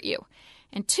can hurt you.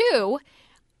 And two,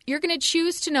 you're going to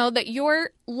choose to know that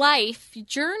your life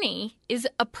journey is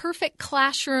a perfect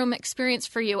classroom experience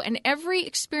for you. And every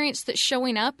experience that's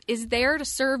showing up is there to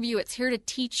serve you. It's here to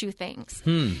teach you things.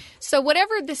 So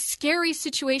whatever the scary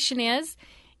situation is,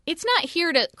 it's not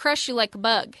here to crush you like a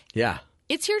bug. Yeah.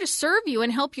 It's here to serve you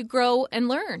and help you grow and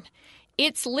learn.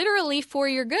 It's literally for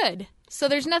your good. So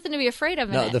there's nothing to be afraid of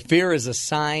in it. No, the fear is a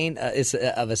sign,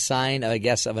 I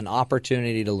guess, of an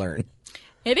opportunity to learn.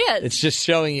 It is. It's just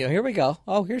showing you, here we go.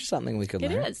 Oh, here's something we could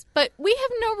learn. It is. But we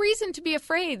have no reason to be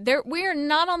afraid. We are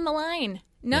not on the line.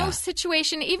 No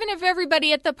situation. Even if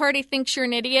everybody at the party thinks you're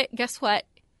an idiot, guess what?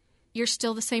 You're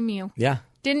still the same you. Yeah.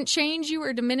 Didn't change you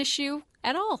or diminish you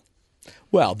at all.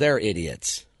 Well, they're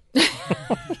idiots.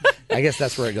 I guess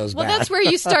that's where it goes Well, bad. that's where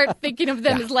you start thinking of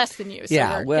them as less than you. So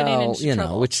yeah, we're getting into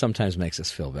trouble. which sometimes makes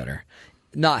us feel better.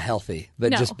 Not healthy,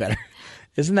 but No. just better.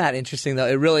 Isn't that interesting, though?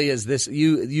 It really is this.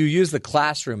 You use the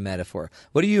classroom metaphor.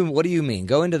 What do you mean?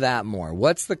 Go into that more.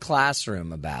 What's the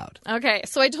classroom about? Okay,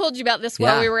 so I told you about this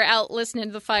while we were out listening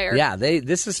to the fire. Yeah,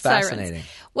 this is fascinating. Sirens.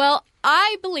 Well,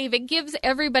 I believe it gives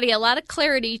everybody a lot of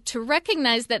clarity to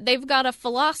recognize that they've got a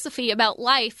philosophy about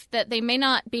life that they may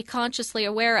not be consciously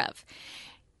aware of.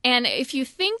 And if you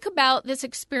think about this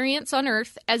experience on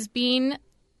Earth as being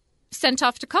sent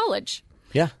off to college,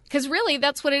 yeah, because really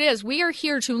that's what it is. We are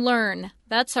here to learn.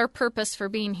 That's our purpose for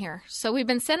being here. So we've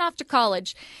been sent off to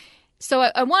college. So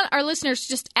I want our listeners to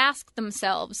just ask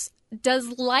themselves,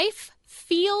 does life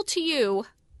feel to you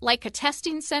like a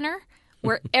testing center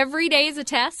where every day is a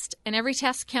test and every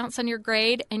test counts on your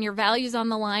grade and your value's on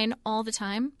the line all the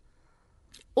time?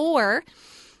 Or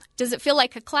does it feel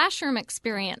like a classroom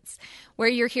experience where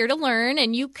you're here to learn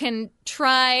and you can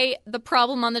try the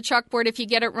problem on the chalkboard? If you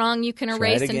get it wrong, you can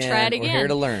erase and try it again. We're here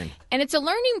to learn. And it's a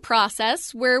learning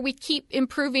process where we keep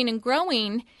improving and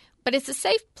growing, but it's a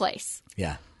safe place.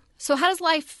 Yeah. So how does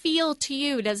life feel to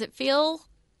you? Does it feel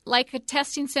like a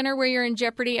testing center where you're in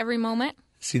jeopardy every moment?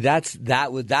 See, that's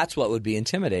what would be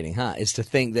intimidating, huh? Is to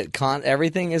think that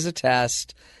everything is a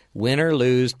test, win or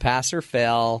lose, pass or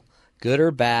fail, good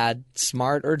or bad,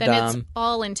 smart or dumb. Then it's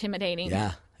all intimidating.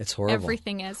 Yeah, it's horrible.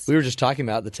 Everything is. We were just talking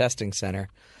about the testing center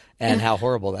and how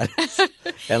horrible that is.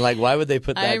 And why would they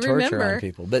put that torture on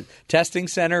people? But testing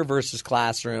center versus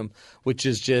classroom, which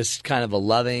is just kind of a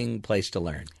loving place to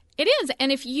learn. It is.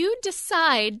 And if you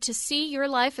decide to see your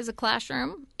life as a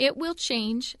classroom, it will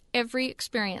change every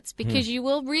experience because you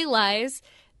will realize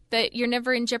that you're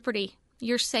never in jeopardy.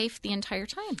 You're safe the entire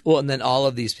time. Well, and then all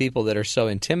of these people that are so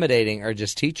intimidating are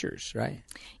just teachers, right?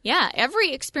 Yeah.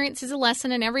 Every experience is a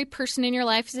lesson and every person in your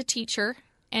life is a teacher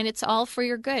and it's all for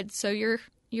your good. So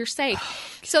you're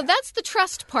safe. So that's the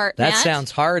trust part, That Matt.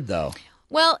 sounds hard, though.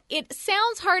 Well, it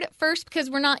sounds hard at first because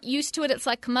we're not used to it. It's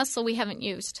like a muscle we haven't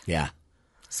used. Yeah.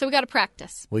 So we got to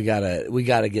practice. We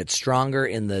gotta get stronger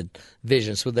in the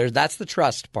vision. So that's the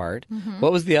trust part. Mm-hmm.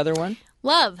 What was the other one?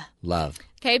 Love. Love.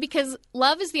 Okay, because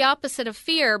love is the opposite of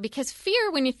fear. Because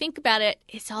fear, when you think about it,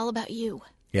 it's all about you.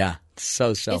 Yeah, it's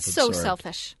so self-absorbed. It's so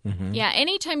selfish. Mm-hmm. Yeah,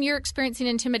 anytime you're experiencing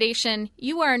intimidation,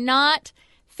 you are not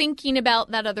thinking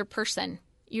about that other person.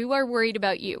 You are worried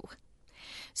about you.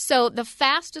 So the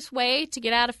fastest way to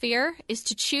get out of fear is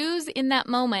to choose in that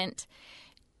moment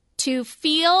to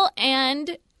feel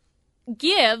and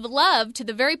give love to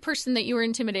the very person that you were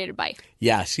intimidated by.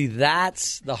 Yeah, see,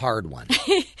 that's the hard one.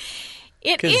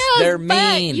 It is, they're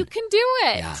mean. But you can do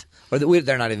it. Yeah, or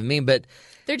they're not even mean, but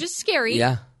they're just scary.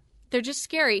 Yeah, they're just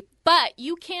scary. But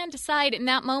you can decide in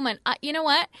that moment, you know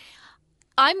what?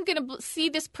 I'm going to see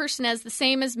this person as the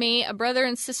same as me, a brother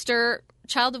and sister,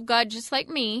 child of God just like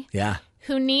me. Yeah.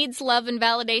 Who needs love and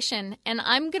validation, and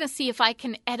I'm going to see if I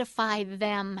can edify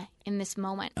them in this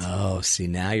moment. Oh, see,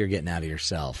 now you're getting out of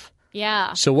yourself.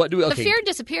 Yeah. So what do we... Okay, the fear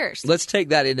disappears. Let's take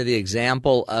that into the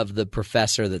example of the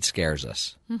professor that scares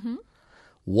us. Mm-hmm.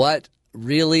 What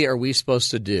really are we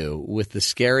supposed to do with the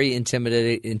scary,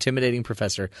 intimidating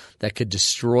professor that could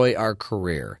destroy our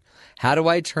career? How do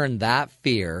I turn that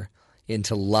fear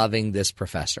into loving this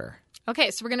professor? Okay,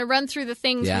 so we're going to run through the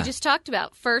things we just talked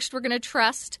about. First, we're going to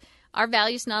trust our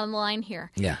value's not on the line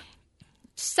here. Yeah.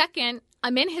 Second,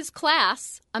 I'm in his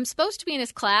class. I'm supposed to be in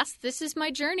his class. This is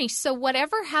my journey. So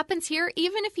whatever happens here,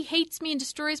 even if he hates me and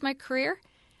destroys my career,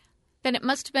 then it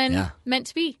must have been meant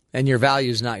to be. And your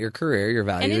value is not your career. Your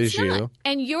value is you.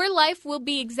 And your life will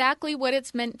be exactly what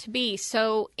it's meant to be.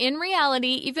 So in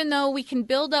reality, even though we can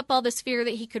build up all this fear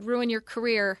that he could ruin your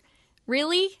career,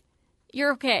 really,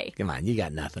 you're okay. Come on, you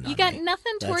got nothing on You got me.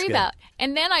 nothing to That's worry good. about.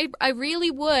 And then I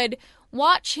really would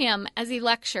watch him as he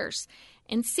lectures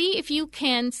and see if you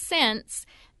can sense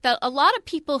that a lot of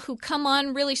people who come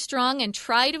on really strong and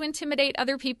try to intimidate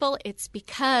other people, it's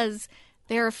because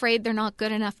they're afraid they're not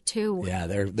good enough too. Yeah,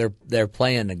 they're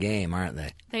playing the game, aren't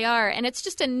they? They are. And it's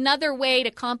just another way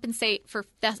to compensate for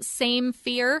that same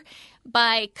fear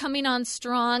by coming on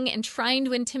strong and trying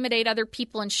to intimidate other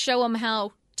people and show them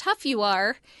how tough you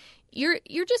are. You're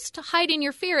just hiding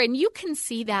your fear, and you can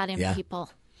see that in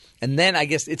people. And then I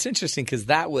guess it's interesting because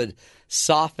that would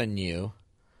soften you.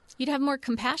 You'd have more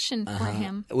compassion for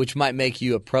him. Which might make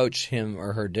you approach him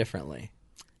or her differently.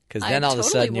 Because then all of a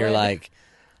sudden you're like,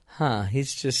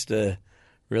 he's just a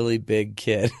really big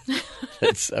kid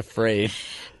that's afraid.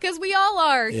 Because we all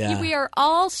are. Yeah. We are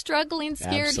all struggling,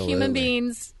 scared human Absolutely.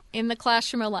 beings in the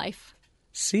classroom of life.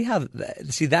 See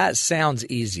that sounds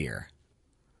easier.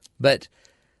 But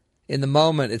in the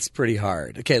moment, it's pretty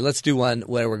hard. Okay, let's do one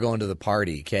where we're going to the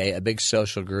party, okay? A big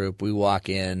social group. We walk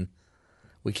in.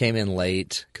 We came in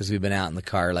late because we've been out in the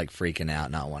car like freaking out,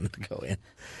 not wanting to go in.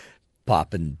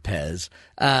 Popping Pez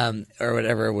or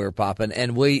whatever we were popping.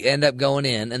 And we end up going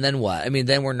in, and then what? I mean,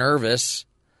 then we're nervous,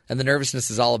 and the nervousness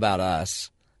is all about us,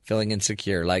 feeling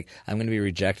insecure, like I'm going to be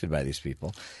rejected by these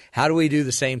people. How do we do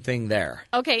the same thing there?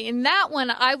 Okay, in that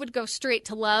one, I would go straight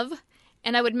to love,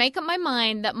 and I would make up my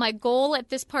mind that my goal at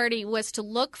this party was to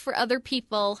look for other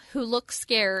people who look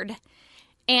scared,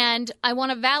 and I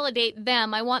want to validate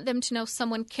them. I want them to know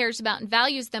someone cares about and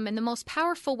values them, and the most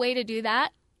powerful way to do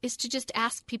that is to just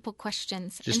ask people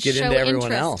questions. Just and get show into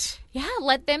everyone interest. else. Yeah,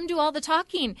 let them do all the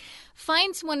talking.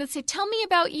 Find someone and say, tell me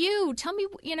about you. Tell me,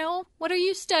 what are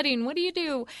you studying? What do you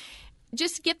do?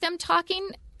 Just get them talking.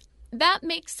 That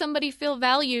makes somebody feel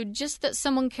valued, just that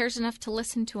someone cares enough to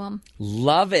listen to them.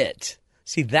 Love it.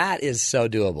 See, that is so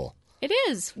doable. It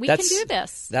is. We can do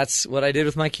this. That's what I did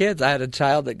with my kids. I had a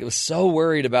child that was so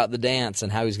worried about the dance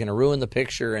and how he's going to ruin the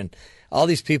picture, and all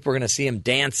these people are going to see him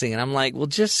dancing. And I'm like, well,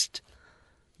 just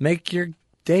make your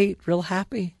date real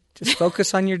happy. Just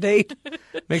focus on your date.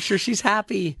 Make sure she's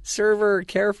happy. Serve her,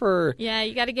 care for her. Yeah,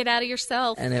 you got to get out of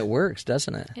yourself. And it works,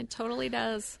 doesn't it? It totally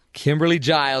does. Kimberly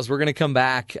Giles, we're going to come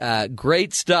back.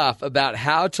 Great stuff about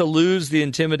how to lose the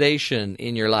intimidation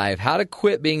in your life, how to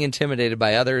quit being intimidated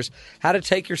by others, how to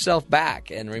take yourself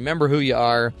back and remember who you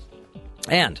are,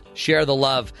 and share the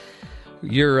love.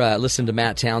 You're listening to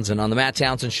Matt Townsend on The Matt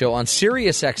Townsend Show on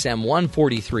Sirius XM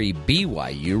 143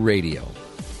 BYU Radio.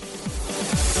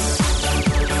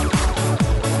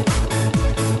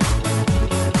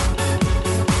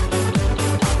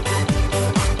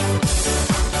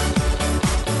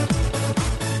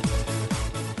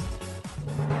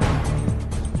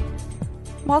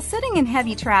 While sitting in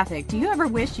heavy traffic, do you ever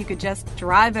wish you could just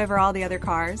drive over all the other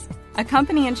cars? A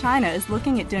company in China is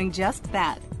looking at doing just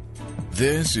that.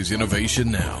 This is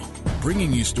Innovation Now,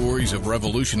 bringing you stories of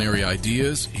revolutionary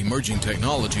ideas, emerging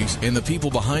technologies, and the people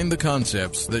behind the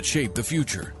concepts that shape the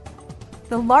future.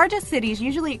 The largest cities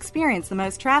usually experience the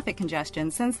most traffic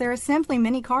congestion since there are simply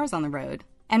many cars on the road.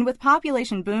 And with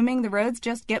population booming, the roads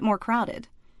just get more crowded.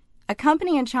 A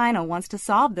company in China wants to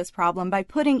solve this problem by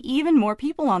putting even more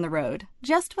people on the road,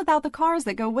 just without the cars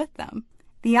that go with them.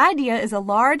 The idea is a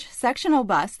large sectional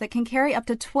bus that can carry up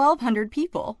to 1,200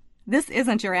 people. This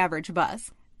isn't your average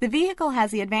bus. The vehicle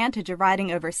has the advantage of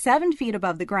riding over 7 feet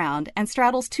above the ground and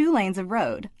straddles 2 lanes of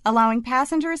road, allowing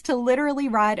passengers to literally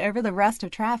ride over the rest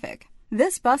of traffic.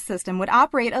 This bus system would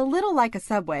operate a little like a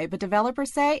subway, but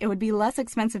developers say it would be less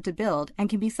expensive to build and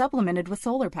can be supplemented with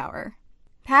solar power.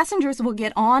 Passengers will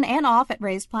get on and off at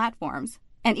raised platforms.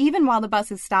 And even while the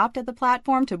bus is stopped at the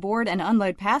platform to board and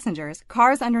unload passengers,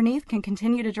 cars underneath can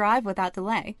continue to drive without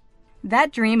delay.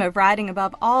 That dream of riding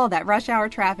above all that rush hour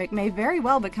traffic may very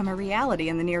well become a reality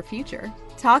in the near future.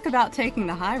 Talk about taking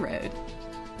the high road.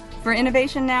 For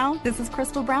Innovation Now, this is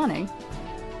Crystal Browning.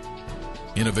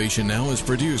 Innovation Now is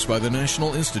produced by the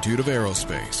National Institute of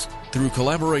Aerospace through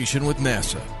collaboration with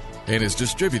NASA and is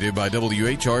distributed by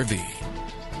WHRV.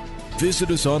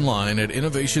 Visit us online at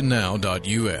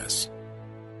innovationnow.us.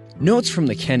 Notes from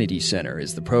the Kennedy Center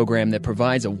is the program that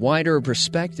provides a wider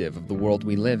perspective of the world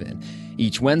we live in.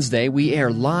 Each Wednesday, we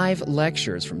air live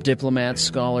lectures from diplomats,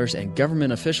 scholars, and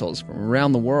government officials from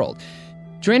around the world.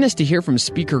 Join us to hear from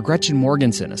Speaker Gretchen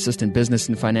Morgensen, Assistant Business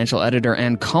and Financial Editor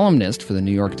and columnist for the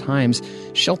New York Times.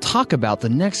 She'll talk about the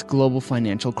next global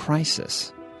financial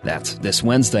crisis. That's this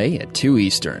Wednesday at 2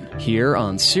 Eastern, here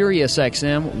on Sirius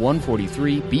XM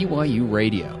 143 BYU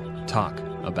Radio. Talk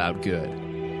about good.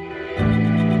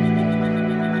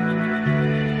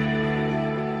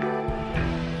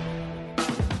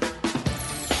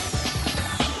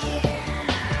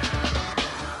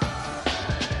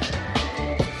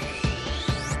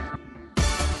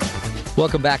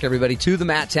 Welcome back, everybody, to the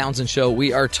Matt Townsend Show.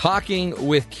 We are talking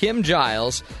with Kim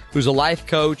Giles, who's a life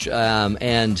coach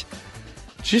and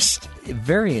just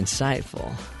very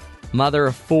insightful. mother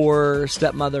of 4,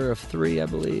 stepmother of 3, I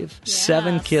believe. Yeah,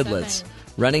 7 kidlets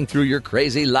running through your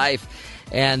crazy life.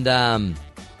 And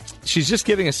she's just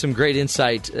giving us some great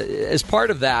insight. As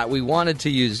part of that, we wanted to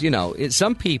use,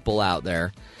 some people out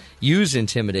there use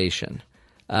intimidation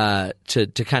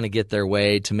to kind of get their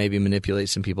way, to maybe manipulate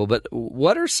some people. But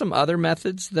what are some other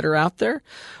methods that are out there?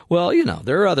 Well,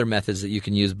 there are other methods that you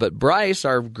can use. But Bryce,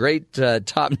 our great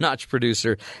top-notch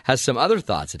producer, has some other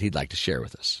thoughts that he'd like to share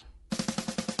with us.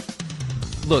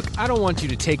 Look, I don't want you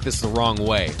to take this the wrong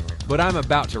way, but I'm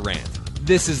about to rant.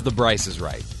 This is the Bryce is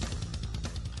Right.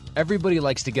 Everybody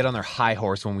likes to get on their high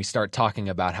horse when we start talking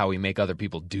about how we make other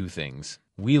people do things.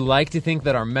 We like to think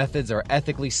that our methods are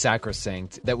ethically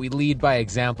sacrosanct, that we lead by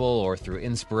example or through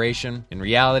inspiration. In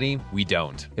reality, we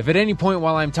don't. If at any point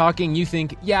while I'm talking you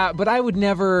think, yeah, but I would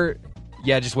never...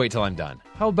 Yeah, just wait till I'm done.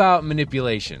 How about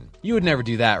manipulation? You would never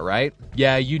do that, right?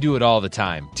 Yeah, you do it all the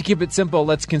time. To keep it simple,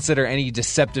 let's consider any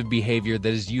deceptive behavior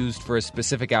that is used for a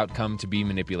specific outcome to be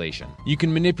manipulation. You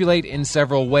can manipulate in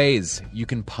several ways. You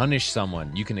can punish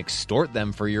someone. You can extort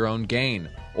them for your own gain.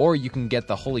 Or you can get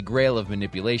the holy grail of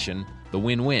manipulation, the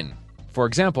win-win. For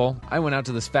example, I went out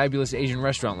to this fabulous Asian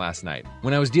restaurant last night.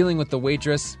 When I was dealing with the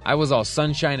waitress, I was all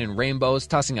sunshine and rainbows,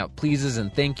 tossing out pleases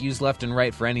and thank yous left and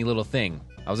right for any little thing.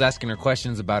 I was asking her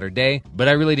questions about her day, but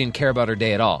I really didn't care about her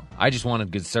day at all. I just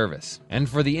wanted good service. And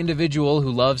for the individual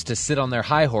who loves to sit on their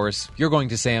high horse, you're going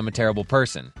to say I'm a terrible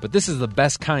person. But this is the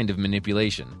best kind of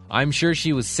manipulation. I'm sure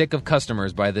she was sick of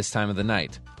customers by this time of the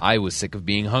night. I was sick of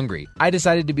being hungry. I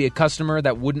decided to be a customer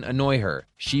that wouldn't annoy her.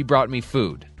 She brought me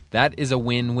food. That is a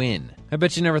win-win. I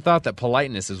bet you never thought that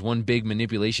politeness is one big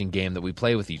manipulation game that we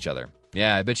play with each other.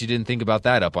 Yeah, I bet you didn't think about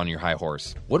that up on your high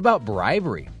horse. What about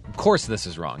bribery? Of course this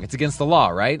is wrong. It's against the law,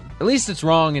 right? At least it's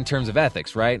wrong in terms of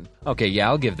ethics, right? Okay, yeah,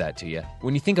 I'll give that to you.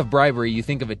 When you think of bribery, you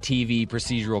think of a TV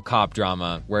procedural cop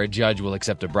drama where a judge will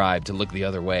accept a bribe to look the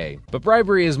other way. But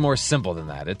bribery is more simple than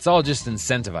that. It's all just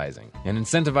incentivizing. And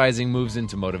incentivizing moves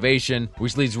into motivation,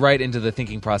 which leads right into the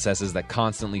thinking processes that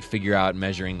constantly figure out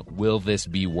measuring, will this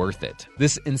be worth it?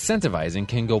 This incentivizing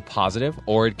can go positive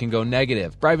or it can go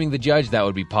negative. Bribing the judge, that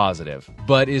would be positive.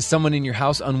 But is someone in your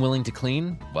house unwilling to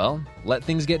clean? Well, let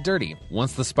things get dirty.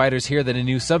 Once the spiders hear that a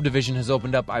new subdivision has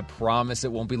opened up, I promise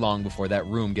it won't be long before that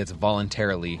room gets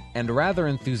voluntarily, and rather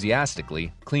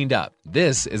enthusiastically, cleaned up.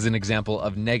 This is an example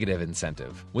of negative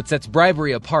incentive. What sets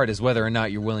bribery apart is whether or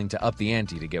not you're willing to up the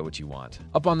ante to get what you want.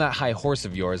 Up on that high horse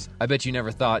of yours, I bet you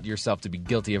never thought yourself to be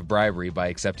guilty of bribery by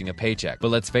accepting a paycheck. But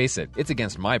let's face it, it's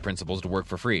against my principles to work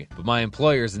for free. But my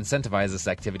employers incentivize this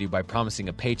activity by promising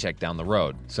a paycheck down the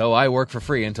road. So I work for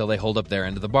free until they hold up their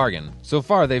end of the bargain. So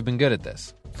far, they've been good at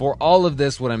this. For all of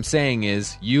this, what I'm saying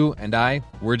is, you and I,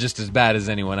 we're just as bad as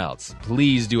anyone else.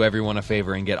 Please do everyone a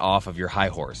favor and get off of your high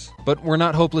horse. But we're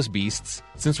not hopeless beasts.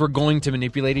 Since we're going to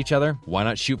manipulate each other, why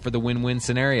not shoot for the win-win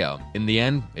scenario? In the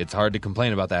end, it's hard to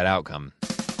complain about that outcome.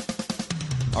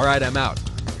 All right, I'm out.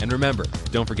 And remember,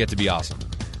 don't forget to be awesome.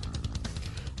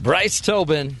 Bryce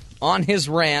Tobin on his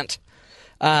rant.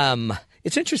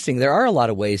 It's interesting. There are a lot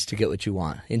of ways to get what you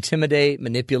want. Intimidate,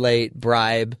 manipulate,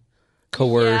 bribe,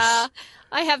 coerce. Yeah,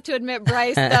 I have to admit,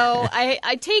 Bryce, though,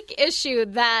 I take issue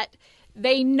that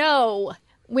they know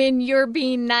when you're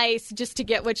being nice just to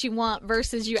get what you want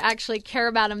versus you actually care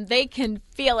about them. They can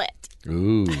feel it.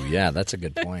 Ooh, yeah, that's a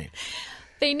good point.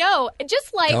 They know.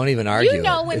 Just like don't even argue. You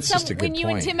know, when you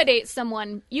intimidate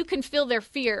someone, you can feel their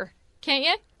fear, can't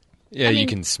you? Yeah, you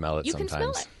can smell it sometimes. You can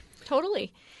smell it.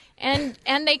 Totally. And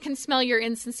they can smell your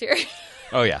insincerity.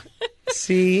 Oh, yeah.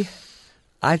 See,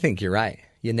 I think you're right.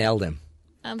 You nailed him.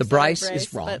 Bryce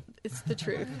is wrong. But it's the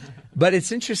truth. But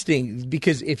it's interesting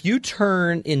because if you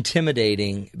turn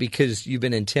intimidating because you've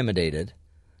been intimidated,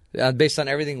 based on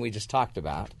everything we just talked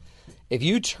about, if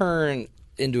you turn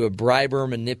into a briber,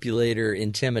 manipulator,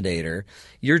 intimidator,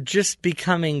 you're just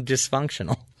becoming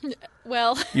dysfunctional.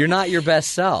 Well, you're not your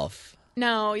best self.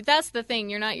 No, that's the thing.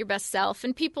 You're not your best self,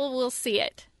 and people will see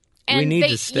it. And we need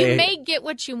to stay. You may get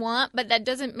what you want, but that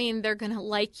doesn't mean they're going to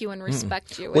like you and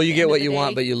respect you. Well, you get what you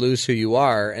want, but you lose who you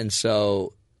are, and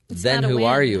so then who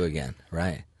are you again?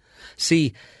 Right.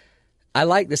 See, I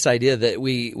like this idea that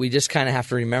we just kind of have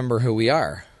to remember who we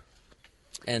are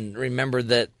and remember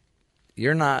that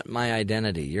you're not my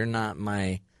identity. You're not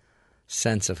my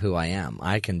sense of who I am.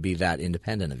 I can be that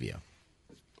independent of you.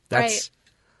 Right.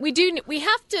 We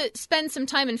have to spend some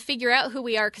time and figure out who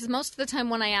we are, because most of the time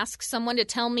when I ask someone to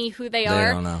tell me who they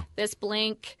are, don't know. This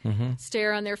blank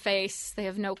stare on their face, they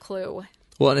have no clue.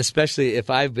 Well, and especially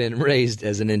if I've been raised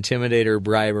as an intimidator,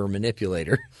 briber,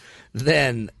 manipulator,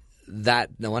 then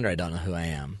no wonder I don't know who I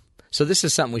am. So this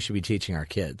is something we should be teaching our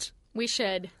kids. We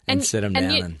should. And sit them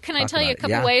down. Can I tell you a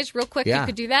couple ways real quick you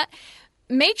could do that?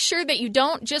 Make sure that you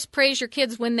don't just praise your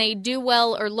kids when they do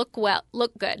well or look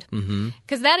good.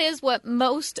 Because that is what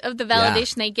most of the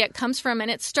validation they get comes from.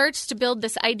 And it starts to build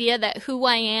this idea that who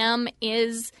I am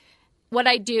is what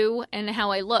I do and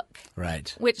how I look.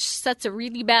 Right. Which sets a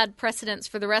really bad precedence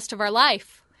for the rest of our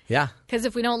life. Yeah. Because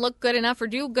if we don't look good enough or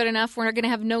do good enough, we're going to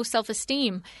have no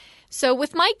self-esteem. So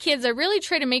with my kids, I really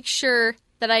try to make sure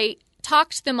that I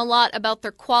talk to them a lot about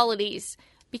their qualities.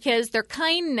 Because their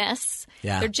kindness,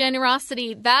 their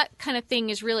generosity, that kind of thing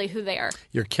is really who they are.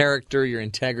 Your character, your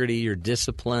integrity, your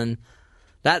discipline,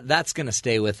 that's going to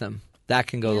stay with them. That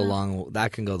can go the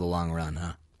long run,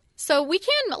 huh? So we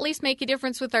can at least make a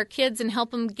difference with our kids and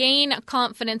help them gain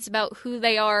confidence about who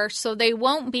they are, so they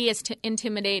won't be as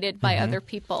intimidated by other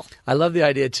people. I love the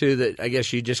idea too that I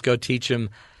guess you just go teach them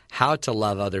how to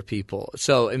love other people.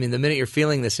 So I mean, the minute you're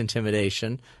feeling this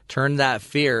intimidation, turn that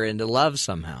fear into love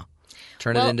somehow.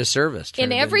 Turn it into service.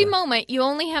 In every moment, you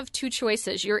only have two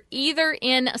choices. You're either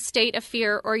in a state of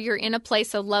fear or you're in a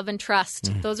place of love and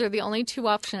trust. Those are the only two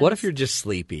options. What if you're just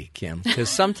sleepy, Kim? Because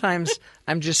sometimes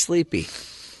I'm just sleepy.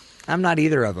 I'm not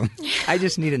either of them. I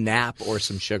just need a nap or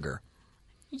some sugar.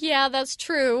 Yeah, that's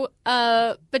true.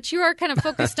 But you are kind of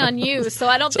focused on you, so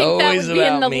I don't think that would be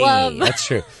in the love. That's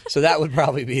true. So that would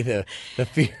probably be the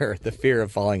fear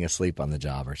of falling asleep on the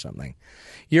job or something.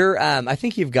 I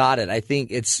think you've got it. I think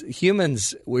it's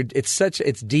humans.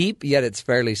 It's deep, yet it's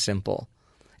fairly simple.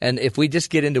 And if we just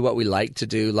get into what we like to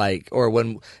do,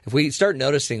 if we start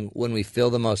noticing when we feel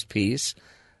the most peace,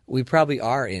 we probably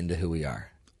are into who we are.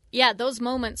 Yeah, those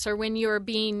moments are when you're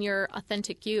being your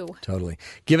authentic you. Totally.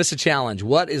 Give us a challenge.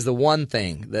 What is the one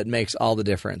thing that makes all the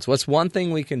difference? What's one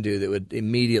thing we can do that would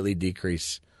immediately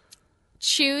decrease?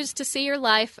 Choose to see your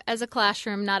life as a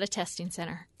classroom, not a testing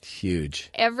center. Huge.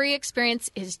 Every experience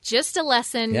is just a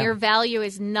lesson. Your value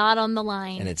is not on the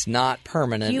line. And it's not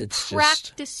permanent. You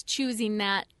practice choosing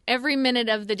that every minute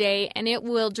of the day, and it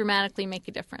will dramatically make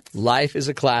a difference. Life is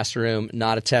a classroom,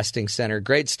 not a testing center.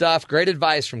 Great stuff. Great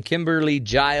advice from Kimberly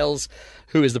Giles,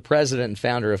 who is the president and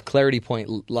founder of Clarity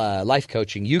Point Life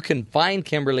Coaching. You can find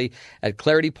Kimberly at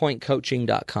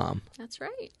claritypointcoaching.com. That's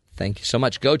right. Thank you so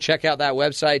much. Go check out that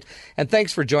website. And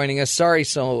thanks for joining us.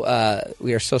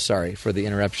 We are so sorry for the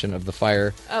interruption of the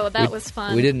fire. Oh, that was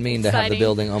fun. We didn't mean to have the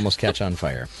building almost catch on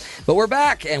fire. But we're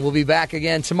back, and we'll be back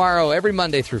again tomorrow, every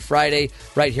Monday through Friday,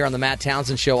 right here on the Matt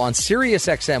Townsend Show on Sirius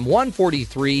XM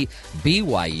 143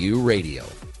 BYU Radio.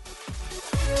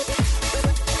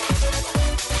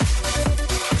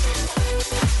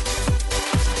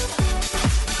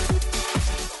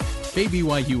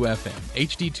 KBYU FM,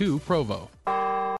 HD2 Provo.